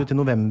jeg vel ferdig ut i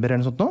november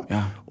eller noe sånt nå.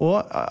 Ja. Og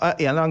av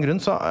en eller annen grunn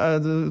så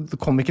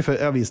kom ikke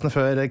avisene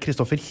før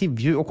Kristoffer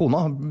Hivju og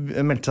kona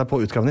meldte seg på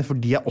utgravning, for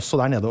de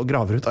også der nede og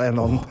graver ut av en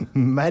eller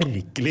annen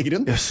merkelig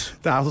grunn. Yes.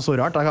 Det altså så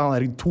rart. Da kan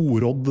han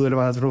Torodd, eller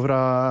hva heter det, fra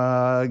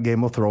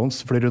Game of Thrones,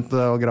 fly rundt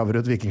og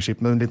graver ut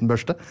vikingskip med en liten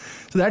børste.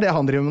 Så det det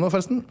han driver med nå,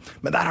 forresten.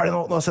 Men der har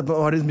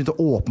de begynt å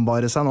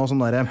åpenbare seg nå,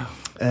 sånn der,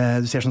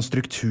 du ser sånn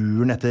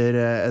strukturen etter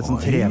et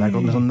sånn treverk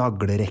med sånn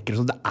naglerekker,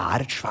 så det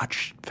et svært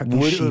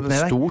fucking skip nede.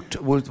 Stort?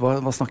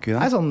 Hva snakker vi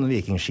da? Det sånn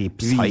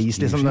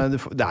vikingskip-size, liksom.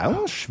 Det jo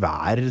en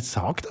svær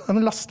sak, da.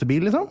 En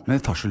lastebil, liksom. Men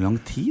det tar så lang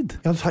tid.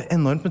 Ja, det tar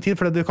enormt med tid,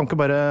 for du kan ikke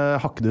bare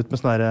hakke det ut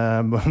med sånn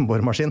der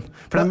boremaskin.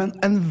 For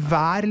en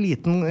hver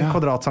liten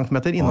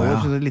kvadratcentimeter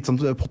inneholder litt sånn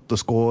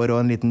potteskår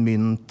og en liten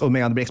mynt, og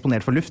med en gang det blir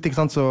eksponert for luft,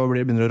 ikke sant, så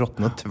begynner det å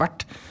råtne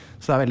tvert.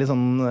 Så det veldig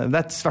sånn,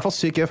 det i hvert fall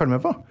sykt gøy å følge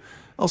med på.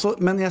 Altså,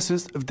 men jeg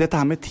synes dette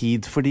her med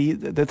tid, fordi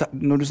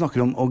når du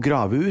snakker om å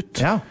grave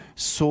ut,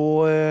 så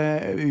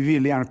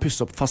vil jeg gjerne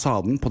pusse opp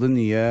fasaden på den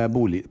nye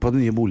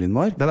boligen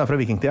vår. Den fra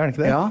vikingtid, det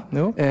ikke det? Ja,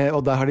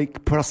 og der har de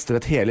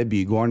plastret hele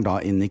bygården da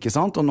inn, ikke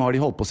sant? Og nå har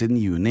de holdt på siden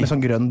juni. Med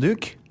sånn grønn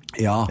duk?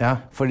 Ja,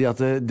 fordi at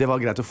det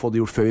var greit å få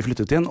det gjort før vi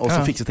flyttet inn, og så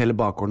fikset hele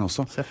bakgården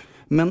også.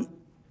 Men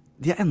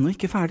de ennå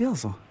ikke ferdige,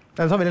 altså.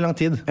 Det tar veldig lang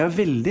tid. Ja,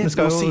 veldig.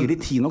 Nå sier de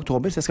 10.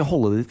 oktober, så jeg skal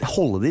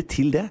holde de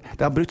til det.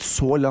 Det har brukt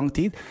så lang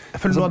tid. Jeg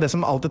føler noe av det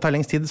som alltid tar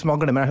lengst tid, som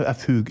man glemmer,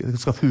 det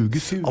skal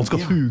fuges. Alt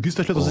skal fuges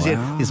til slutt. Og så sier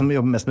de som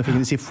jobber mest med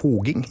fuging, de sier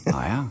foging.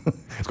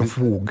 Skal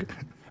foge.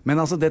 Men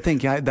altså, det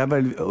tenker jeg, det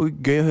veldig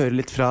gøy å høre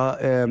litt fra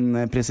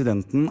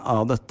presidenten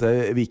av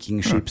dette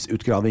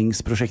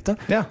vikingskipsutgravingsprosjektet.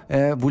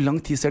 Hvor lang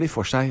tid ser de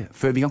for seg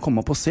før vi kan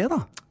komme opp og se, da?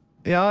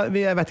 Ja,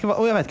 jeg vet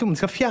ikke om de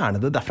skal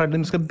fjerne det derfra, eller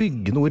om de skal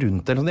bygge noe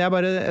rundt det.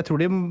 Jeg tror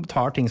de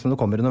tar ting som det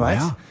kommer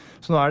underveis.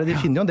 Så nå de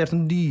finner jo en del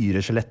sånn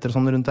dyreskjeletter og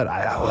sånn rundt der. Det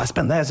er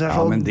spennende.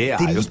 Men det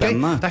jo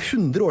spennende. Det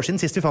 100 år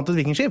siden sist vi fant et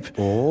vikingskip. Det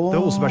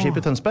var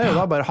Osebergskipet i Tønsberg, og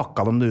da bare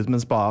hakka de det ut med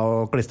en spa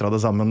og klistret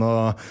det sammen,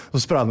 og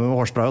så sprayet de med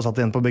hårspray og satt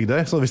det igjen på Bygdøy.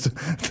 Så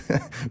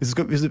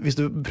hvis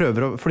du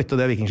prøver å flytte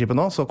det vikingskipet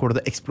nå, så kommer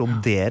det til å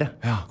eksplodere.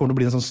 Det kommer til å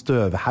bli en sånn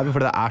støvhaug,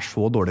 for det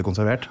så dårlig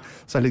konservert.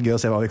 Så det litt gøy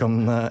å se hva vi kan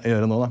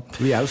gjøre nå, da.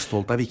 Vi jo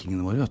stolt av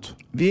vikingene våre, vet du.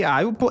 Vi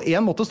jo på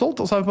en måte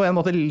stolt, og så vi på en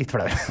måte litt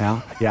flau.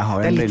 De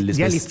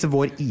litt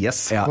vår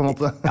IS, på en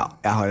måte.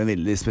 Jeg har en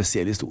veldig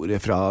spesiell historie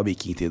fra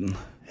vikingtiden.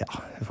 Ja,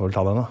 vi får vel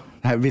ta den da.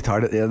 Nei, vi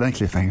tar det, det en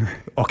cliffhanger.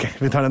 Ok,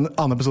 vi tar en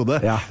annen episode.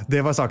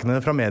 Det var sakene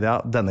fra media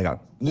denne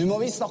gang. Nå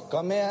må vi snakke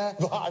med...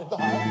 Hva dette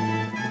her?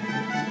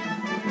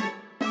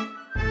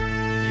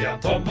 Ja,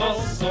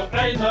 Thomas og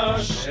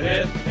Einars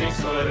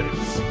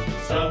redningskorps,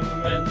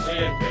 sammen så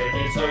hjelper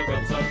de så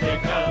godt som de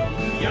kan.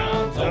 Ja,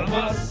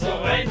 Thomas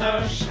og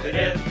Einars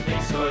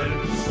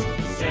redningskorps,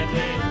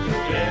 sender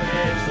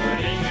problemer så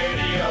ringer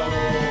de om.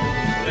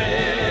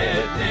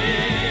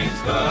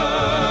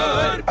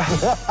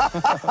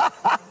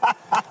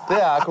 Det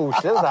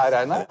koselig, det her,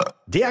 Einar.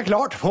 Det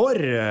klart for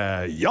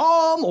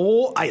Jan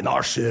og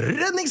Einars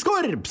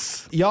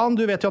redningskorps. Jan,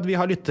 du vet jo at vi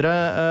har lyttere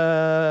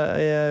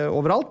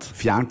overalt.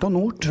 Fjernt og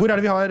nord. Hvor det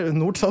vi har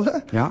nord, sa du?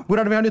 Ja. Hvor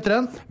det vi har lyttere?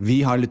 Vi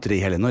har lyttere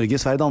i hele Norge,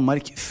 Sverige,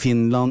 Danmark,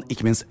 Finland,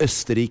 ikke minst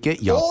Østerrike,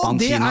 Japan,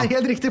 Kina. Det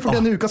helt riktig, for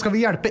denne uka skal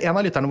vi hjelpe en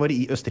av lytterne våre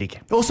i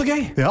Østerrike. Så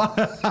gøy! Ja.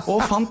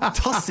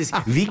 Fantastisk!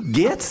 Wie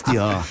geht's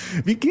dir?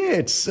 Wie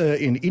geht's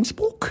in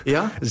Innsbruck,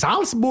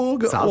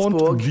 Salzburg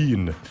og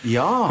Wien.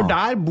 Ja. For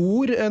der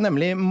bor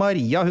nemlig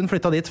Maria, hun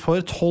flyttet dit for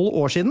 12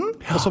 år siden,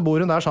 og så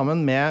bor hun der sammen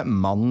med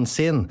mannen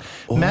sin.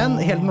 Men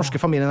hele den norske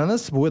familien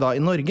hennes bor da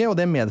i Norge, og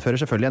det medfører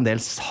selvfølgelig en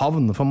del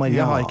savn, for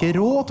Maria har ikke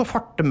råd til å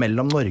farte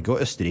mellom Norge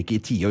og Østerrike i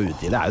tide og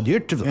utide. Det jo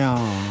dyrt.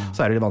 Så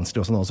det litt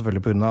vanskelig også nå,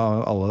 selvfølgelig, på grunn av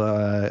alle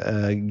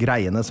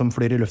greiene som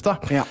flyr i lufta.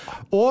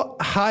 Og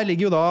her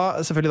ligger jo da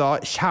selvfølgelig da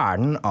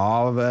kjernen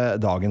av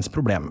dagens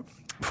problem.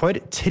 For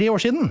 3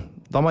 år siden,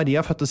 da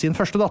Maria fødte sin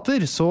første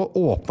datter, så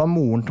åpnet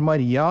moren til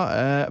Maria,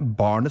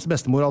 barnets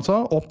bestemor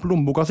altså, opp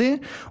lommeboka si,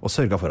 og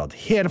sørget for at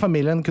hele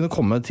familien kunne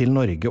komme til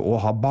Norge og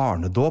ha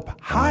barnedåp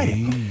her.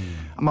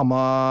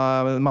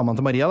 Mammaen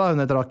til Maria, da, hun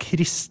heter da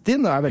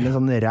Kristin, og veldig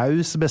sånn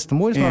raus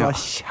bestemor, som da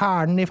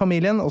kjernen i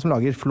familien, og som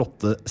lager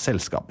flotte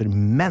selskaper.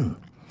 Men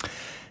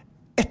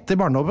etter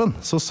barnedåpen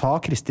så sa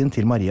Kristin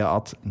til Maria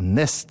at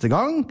neste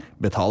gang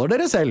betaler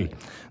dere selv.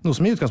 Noe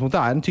som i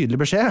utgangspunktet en tydelig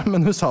beskjed,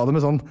 men hun sa det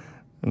med sånn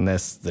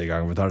neste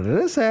gang betaler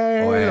dere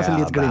selv. Altså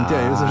litt glimt i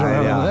øyet, så skjønner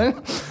jeg hva jeg mener.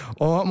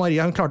 Og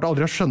Maria, hun klarte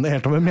aldri å skjønne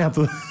helt om hun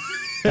mente det.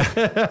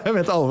 Jeg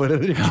vet alvor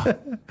eller ikke.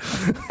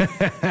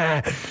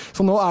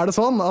 Så nå det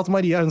sånn at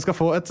Maria, hun skal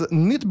få et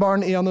nytt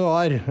barn i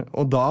januar,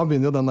 og da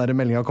begynner jo den der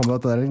meldingen å komme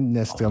at det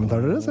neste gang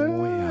betaler dere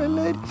selv,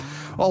 eller?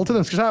 Og alt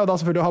hun ønsker seg er da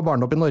selvfølgelig å ha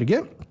barndåp i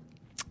Norge,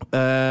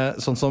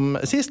 sånn som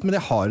sist, men det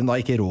har hun da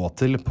ikke råd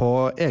til på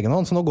egen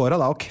hånd, så nå går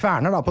hun da og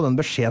kverner da på den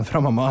beskjeden fra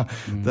mamma,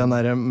 den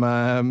der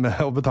med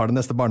å betale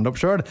neste barndåp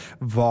selv.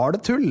 Var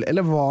det tull,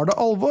 eller var det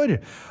alvor?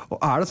 Og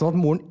det sånn at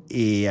moren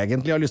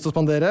egentlig har lyst til å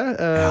spandere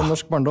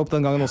norsk barndåp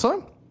den gangen også?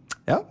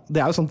 Ja, det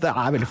jo sånn at det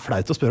veldig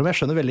flaut å spørre om. Jeg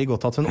skjønner veldig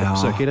godt at hun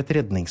oppsøker et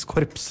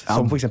redningskorps,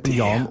 som for eksempel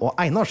Jan og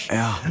Einars.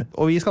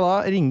 Og vi skal da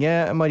ringe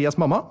Marias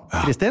mamma,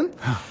 Kristin,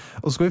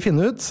 og så skal vi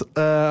finne ut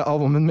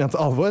av om hun mente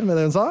alvor med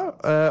det hun sa.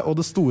 Og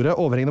det store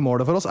overhengende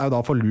målet for oss jo da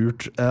å få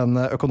lurt en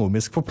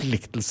økonomisk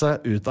forpliktelse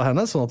ut av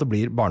henne, sånn at det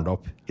blir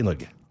barndåp i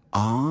Norge.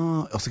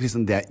 Altså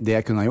Kristin, det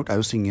jeg kunne ha gjort jo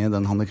å synge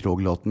den Hanne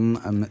Krogh-låten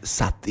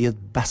Satt i et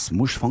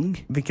bæsmors fang.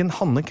 Hvilken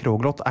Hanne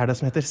Krogh-låt det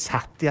som heter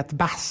Satt i et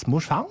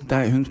bæsmors fang?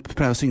 Hun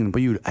pleier å synge den på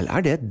jul.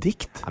 Eller det et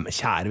dikt? Nei, men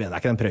kjære venn, det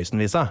ikke den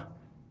Prøysen-visa?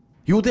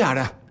 Jo, det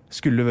det.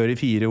 Skulle vært i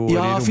 4 år i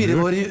romjul. Ja, 4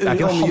 år i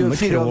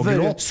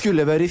romjul.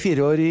 Skulle vært i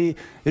 4 år i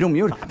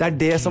romjul. Det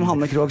det som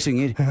Hanne Krogh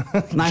synger.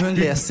 Nei, hun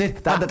leser.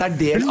 Dette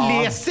del av...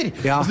 Hun leser!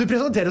 Ja. Altså, du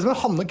presenterer det som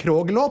en Hanne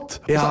Krogh-låt,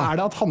 og så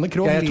det at Hanne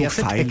Krogh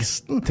leser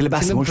teksten til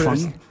bæsmors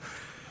fang.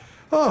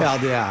 Ja,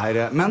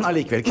 det men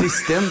allikevel,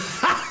 Kristin.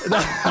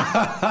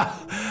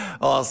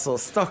 Altså,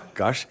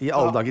 stakkars i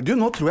alle dager. Du,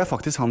 nå tror jeg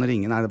faktisk han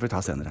ringer. Nei, det får vi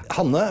ta senere.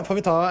 Hanne får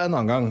vi ta en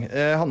annen gang.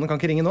 Hanne kan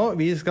ikke ringe nå.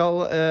 Vi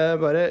skal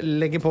bare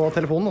legge på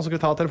telefonen, og så skal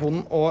vi ta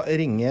telefonen og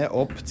ringe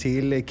opp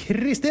til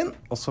Kristin.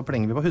 Og så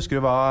plenger vi på. Husker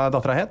du hva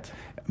datteren het?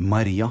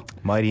 Maria.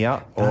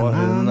 Og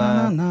hun...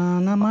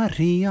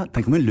 Maria.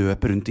 Tenk om hun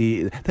løper rundt i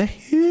The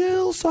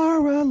hills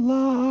are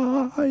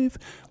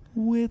alive.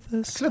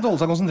 Slett å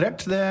holde seg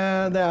konsentrert.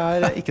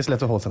 Det ikke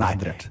slett å holde seg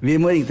konsentrert. Vi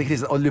må ringe til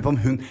Kristin og lure på om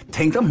hun...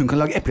 Tenk om hun kan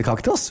lage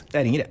eplekake til oss.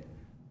 Jeg ringer det.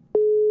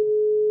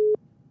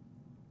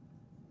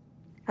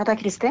 Ja, det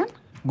Kristin.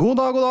 God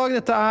dag.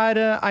 Dette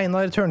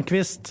Einar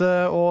Tørnqvist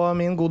og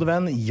min gode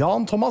venn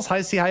Jan Thomas.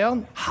 Hei, si hei,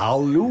 Jan.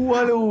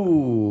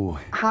 Hallo.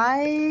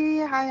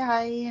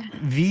 Hei.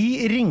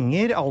 Vi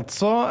ringer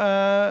altså,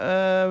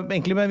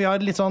 egentlig, men vi har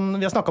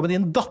snakket med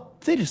din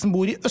datter som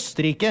bor i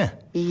Østerrike.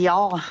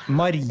 Ja.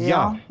 Maria.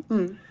 Ja.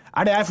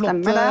 Det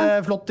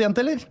flott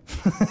jente, eller?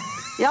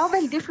 Ja,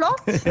 veldig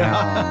flott.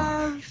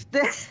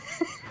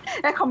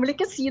 Jeg kan vel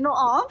ikke si noe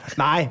annet.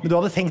 Nei, men du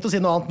hadde tenkt å si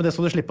noe annet, men det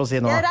skal du slippe å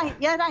si nå.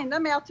 Jeg regner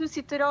med at du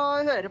sitter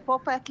og hører på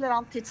et eller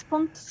annet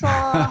tidspunkt, så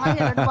her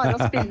gjelder det bare å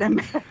spille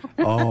med.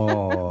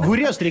 Hvor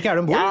I Østerrike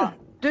det hun bor? Ja,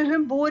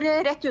 hun bor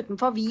rett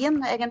utenfor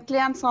Wien, egentlig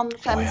en sånn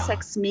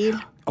 5-6 mil.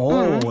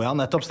 Ja,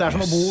 nettopp. Så det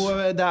som å bo,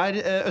 det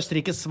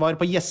Østerrikes svar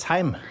på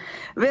Jessheim.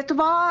 Vet du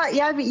hva?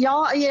 Jeg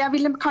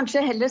ville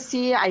kanskje heller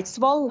si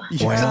Eidsvoll.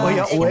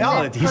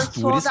 Ja, det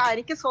historisk. Så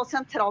det ikke så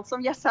sentralt som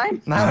Jessheim.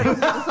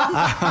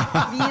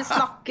 Vi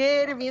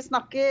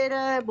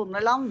snakker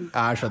bondeland.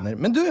 Jeg skjønner.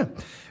 Men du,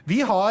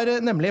 vi har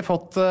nemlig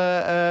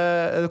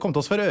kommet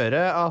oss for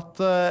øre at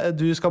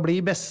du skal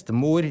bli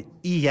bestemor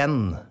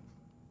igjen.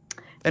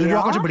 Eller du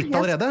har kanskje blitt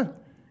allerede?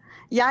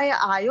 Jeg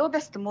jo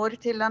bestemor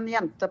til en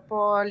jente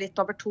på litt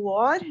over 2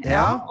 år,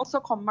 og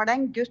så kommer det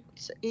en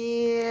gutt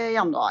I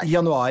januar.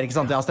 Januar, ikke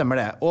sant? Ja, stemmer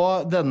det.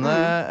 Og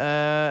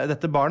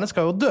dette barnet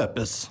skal jo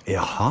døpes.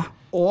 Jaha.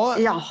 Og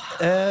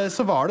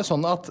så var det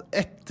sånn at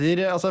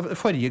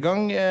forrige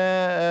gang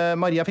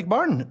Maria fikk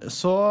barn,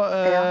 så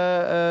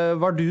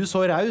var du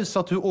så raus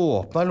at du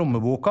åpnet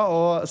lommeboka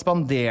og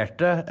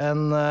spanderte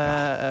en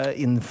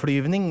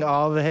innflyvning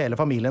av hele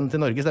familien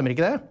til Norge, stemmer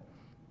ikke det?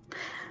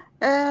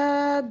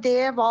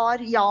 Det var,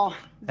 det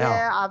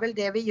vel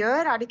det vi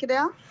gjør, det ikke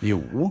det? Jo,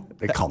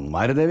 det kan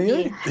være det vi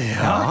gjør.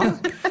 Ja.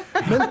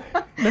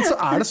 Men så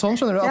det sånn,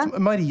 skjønner du, at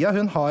Maria,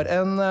 hun har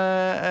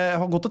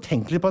gått og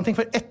tenkt litt på en ting,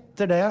 for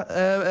etter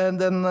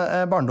den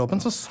barndåpen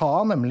så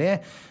sa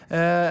nemlig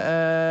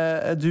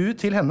du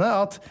til henne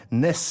at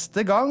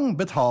neste gang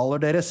betaler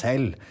dere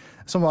selv.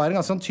 Som var en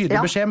ganske tydelig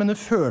beskjed, men hun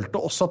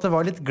følte også at det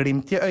var litt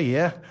glimt I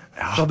øyet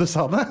da du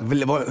sa det.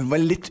 Var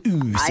litt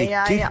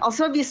usikker. Nei,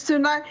 altså hvis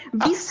hun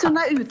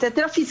ute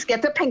etter å fiske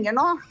etter penger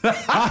nå,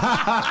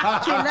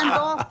 til en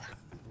dåp,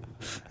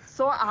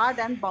 så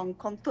den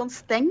bankkontoen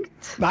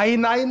stengt. Nei.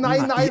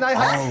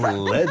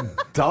 Alle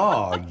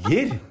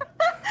dager!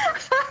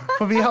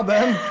 For vi hadde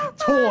en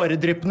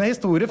tåredryppende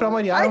historie fra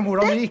Maria om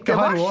hvordan vi ikke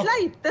har råd.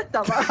 Dette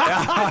var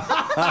sleipet.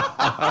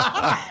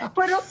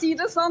 For å si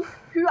det sånn,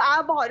 hun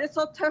bare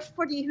så tøff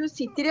fordi hun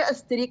sitter I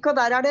Østerrike, og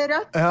der det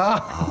rødt.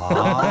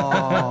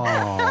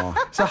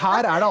 Så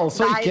her det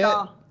altså ikke...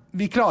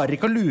 Vi klarer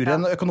ikke å lure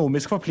en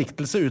økonomisk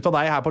forpliktelse ut av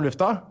deg her på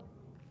lufta.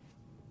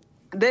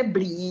 Det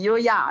blir jo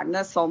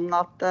gjerne sånn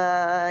at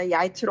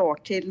jeg trår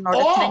til når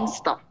det trengs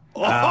da.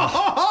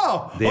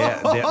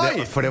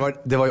 For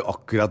det var jo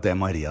akkurat det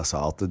Maria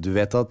sa, at du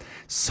vet at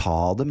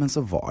sa det, men så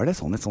var det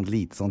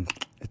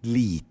et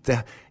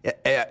lite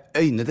jeg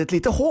øynet et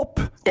lite håp.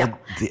 Ja.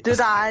 Det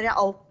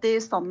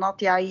alltid sånn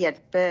at jeg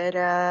hjelper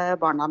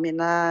barna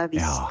mine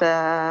hvis det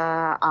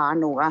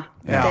noe.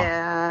 Det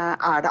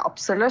det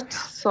absolutt.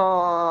 Så...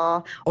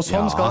 Og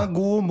sånn skal en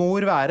god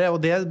mor være, og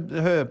det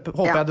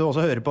håper jeg du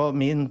også hører på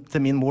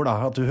til min mor da,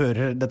 at du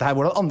hører dette her,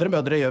 hvordan andre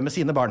mødre gjør med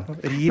sine barn.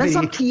 Men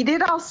samtidig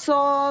da,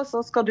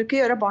 så skal du ikke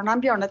gjøre barna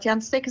en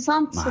bjørnetjeneste, ikke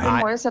sant? Så du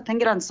må jo sette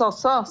en grense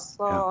også.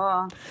 Så...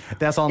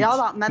 Det sant. Ja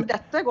da, men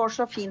dette går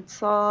så fint,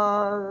 så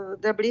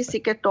det blir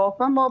sikkert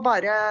dåpen, må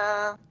bare...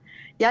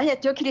 Jeg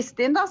heter jo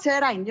Kristin da, så jeg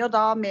regner jo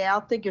da med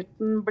at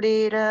gutten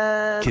blir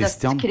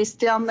Christian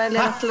eller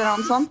et eller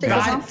annet sånt,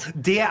 ikke sant?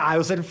 Det jo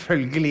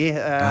selvfølgelig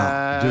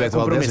du vet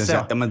hva, det synes jeg.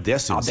 Ja, men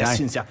det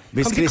synes jeg.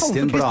 Hvis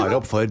Kristin blar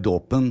opp for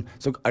dåpen,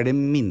 så det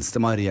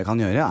minste Maria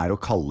kan gjøre å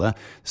kalle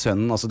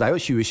sønnen, altså det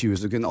jo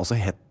 2020, så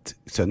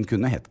sønnen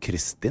kunne hett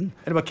Kristin.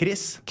 Eller bare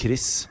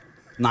Chris.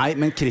 Nei,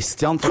 men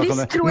Christian...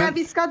 Chris tror jeg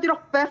vi skal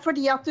droppe,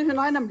 fordi at hun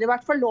har nemlig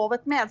vært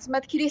forlovet med en som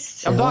heter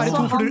Chris. Ja, da det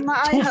to fluer I en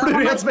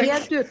smekk. Han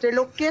helt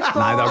utelukket,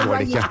 og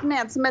hun gift med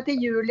en som heter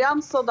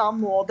Julian, så da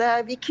må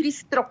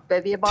Chris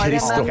dropper vi bare.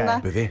 Chris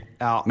dropper vi.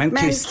 Ja. Men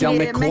Christian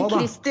med K da? Men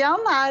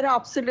Christian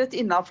absolutt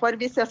innenfor.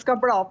 Hvis jeg skal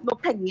bla opp noe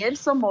penger,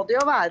 så må det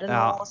jo være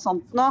noe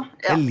sånt nå.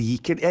 Ja.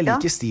 Jeg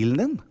liker stilen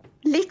din.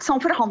 Litt sånn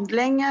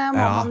forhandling må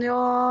man jo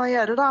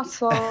gjøre da,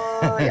 så...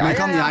 Men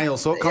kan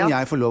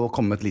jeg få lov å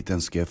komme med et lite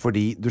ønske?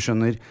 Fordi, du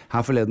skjønner,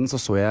 her forleden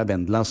så jeg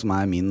Vendela, som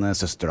min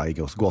søster da I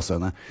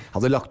gåsøgne,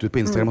 hadde lagt ut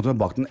på Instagram at hun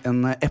hadde bakt en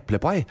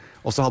eplepai,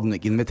 og så hadde hun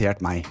ikke invitert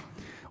meg.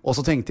 Og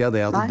så tenkte jeg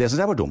at det synes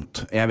jeg var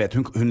dumt. Jeg vet,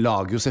 hun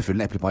lager jo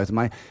selvfølgelig eplepai til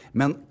meg,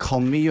 men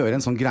kan vi gjøre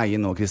en sånn greie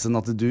nå, Kristin,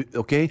 at du,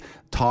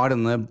 tar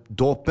denne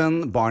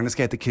dåpen, barnet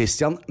skal hete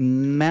Christian,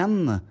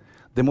 men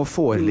det må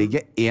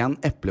foreligge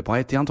en eplepai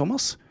til Jan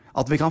Thomas?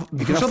 At vi kan ha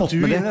fått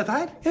med det.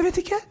 Jeg vet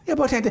ikke, jeg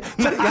bare tenkte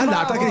jeg har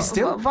lært av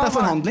Kristin, det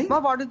forhandling.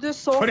 Hva var det du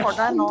så for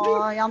deg nå,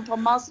 Jan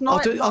Thomas?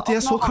 At jeg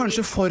så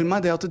kanskje for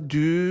meg det at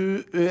du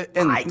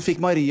enten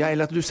fikk Maria,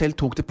 eller at du selv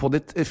tok det på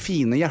ditt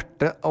fine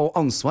hjerte og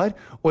ansvar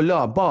og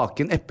la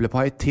bake en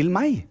eplepai til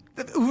meg.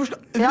 Hvorfor skal...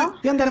 Ja,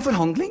 det en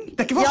forhandling.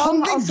 Det ikke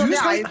forhandling, altså, det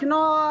jo ikke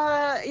noe...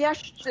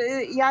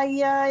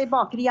 Jeg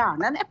baker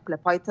gjerne en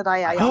eplepai til deg,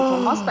 Jan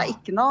Thomas. Det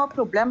ikke noe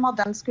problem, og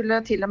den skulle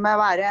til og med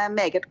være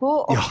meget god,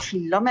 og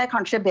til og med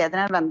kanskje bedre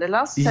enn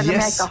Vendelas, selv om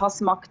jeg ikke har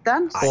smakt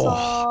den. Så...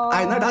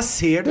 Einar, der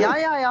ser du! Ja.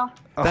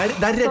 Der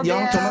redder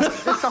Jan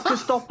Thomas. Det skal ikke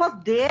stå på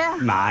det.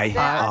 Nei,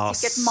 det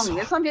sikkert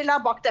mange som vil ha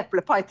bakt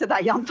eplepai til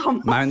deg, Jan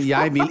Thomas. Men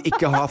jeg vil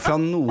ikke ha fra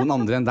noen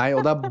andre enn deg,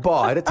 og det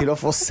bare til å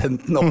få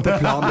sendt den opp til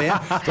plan B,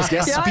 så skal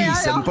jeg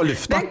spise den på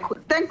lufta.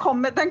 Den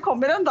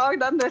kommer en dag,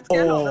 den vet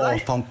jeg love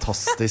deg.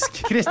 Fantastisk.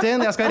 Kristin,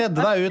 jeg skal redde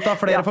deg ut av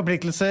flere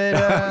forpliktelser.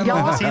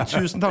 Si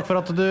tusen takk for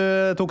at du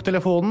tok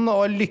telefonen,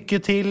 og lykke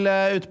til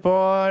ute på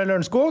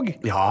Lørenskog.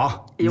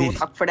 Ja, virkelig.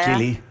 Takk for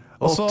det.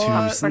 Og så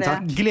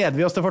gleder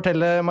vi oss til å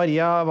fortelle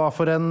Maria hva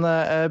for en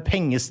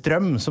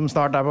pengestrøm som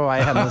snart på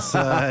vei i hennes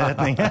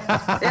retning.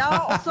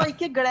 Og så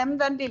ikke glem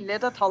den lille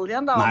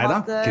detaljen da, om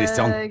at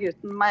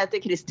gutten meg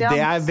heter Christian.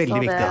 Det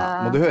veldig viktig.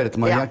 Må du høre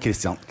til Maria.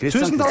 Christian.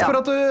 Tusen takk for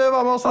at du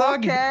var med oss i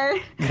dag.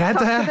 Greit,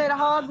 takk for dere.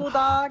 Ha god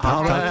dag. Ha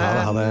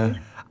det.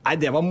 Nei,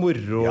 det var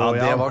moro. Ja,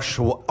 det var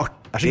så artig.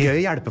 Det så gøy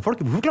å hjelpe folk.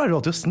 Hvorfor klarer du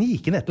alltid å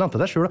snike inn et eller annet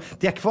til deg selv?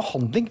 Det ikke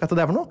forhandling, vet du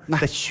det for noe?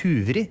 Nei. Det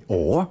tjuveri.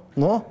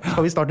 Nå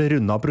skal vi starte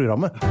runde av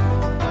programmet.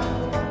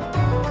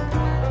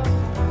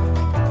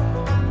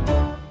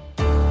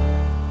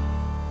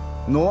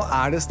 Nå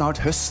det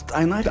snart høst,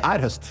 Einar. Det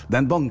høst.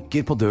 Den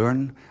banker på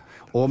døren.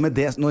 Og med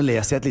det, nå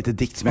leser jeg et lite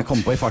dikt som jeg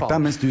kom på i farta,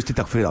 mens du sier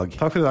takk for i dag.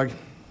 Takk for i dag.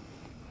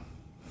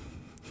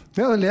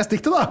 Ja, les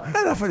diktet da.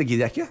 Nei, derfor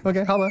gidder jeg ikke.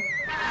 Ok, ha det.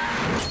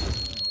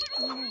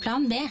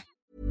 Plan B.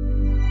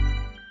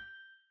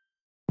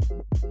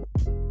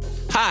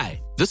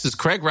 Hi, this is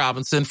Craig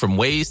Robinson from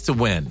Ways to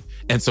Win,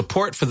 and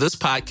support for this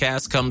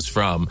podcast comes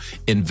from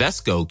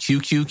Invesco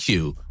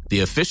QQQ,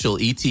 the official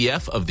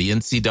ETF of the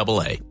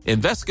NCAA.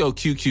 Invesco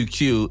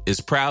QQQ is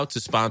proud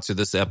to sponsor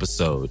this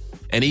episode,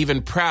 and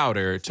even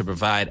prouder to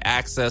provide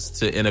access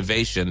to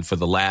innovation for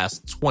the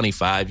last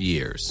 25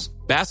 years.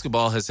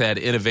 Basketball has had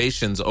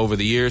innovations over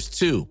the years,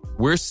 too.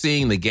 We're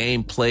seeing the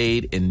game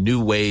played in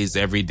new ways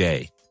every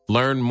day.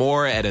 Learn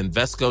more at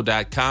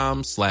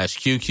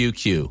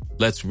Invesco.com/QQQ.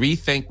 Let's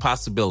rethink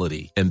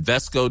possibility.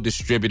 Invesco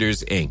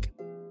Distributors, Inc.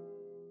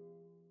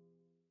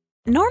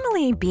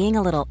 Normally, being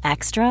a little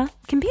extra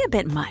can be a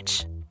bit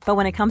much. But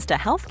when it comes to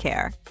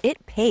healthcare,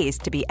 it pays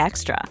to be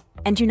extra.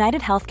 And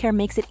United Healthcare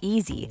makes it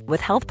easy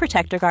with Health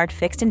Protector Guard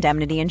fixed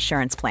indemnity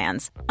insurance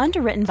plans.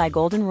 Underwritten by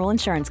Golden Rule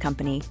Insurance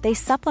Company, they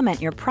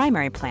supplement your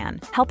primary plan,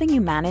 helping you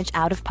manage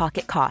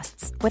out-of-pocket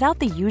costs without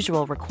the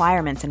usual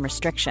requirements and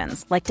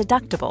restrictions like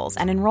deductibles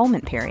and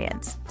enrollment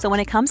periods. So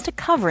when it comes to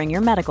covering your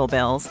medical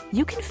bills,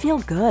 you can feel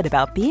good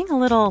about being a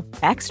little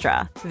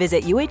extra.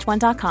 Visit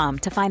uh1.com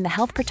to find the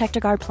Health Protector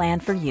Guard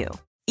plan for you.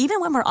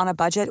 Even when we're on a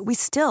budget, we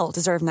still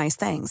deserve nice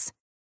things.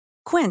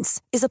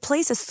 Quince is a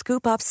place to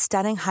scoop up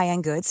stunning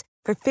high-end goods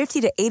for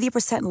 50 to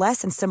 80%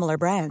 less than similar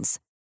brands.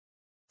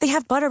 They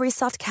have buttery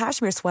soft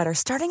cashmere sweaters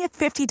starting at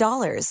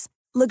 $50,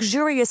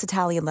 luxurious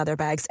Italian leather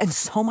bags, and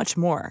so much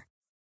more.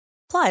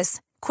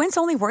 Plus, Quince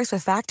only works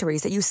with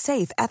factories that use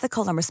safe,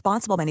 ethical, and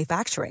responsible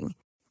manufacturing.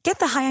 Get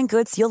the high-end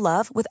goods you'll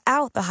love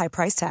without the high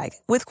price tag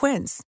with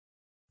Quince.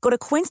 Go to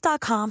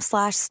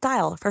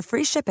quince.com/style for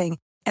free shipping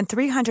and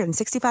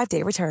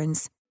 365-day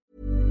returns.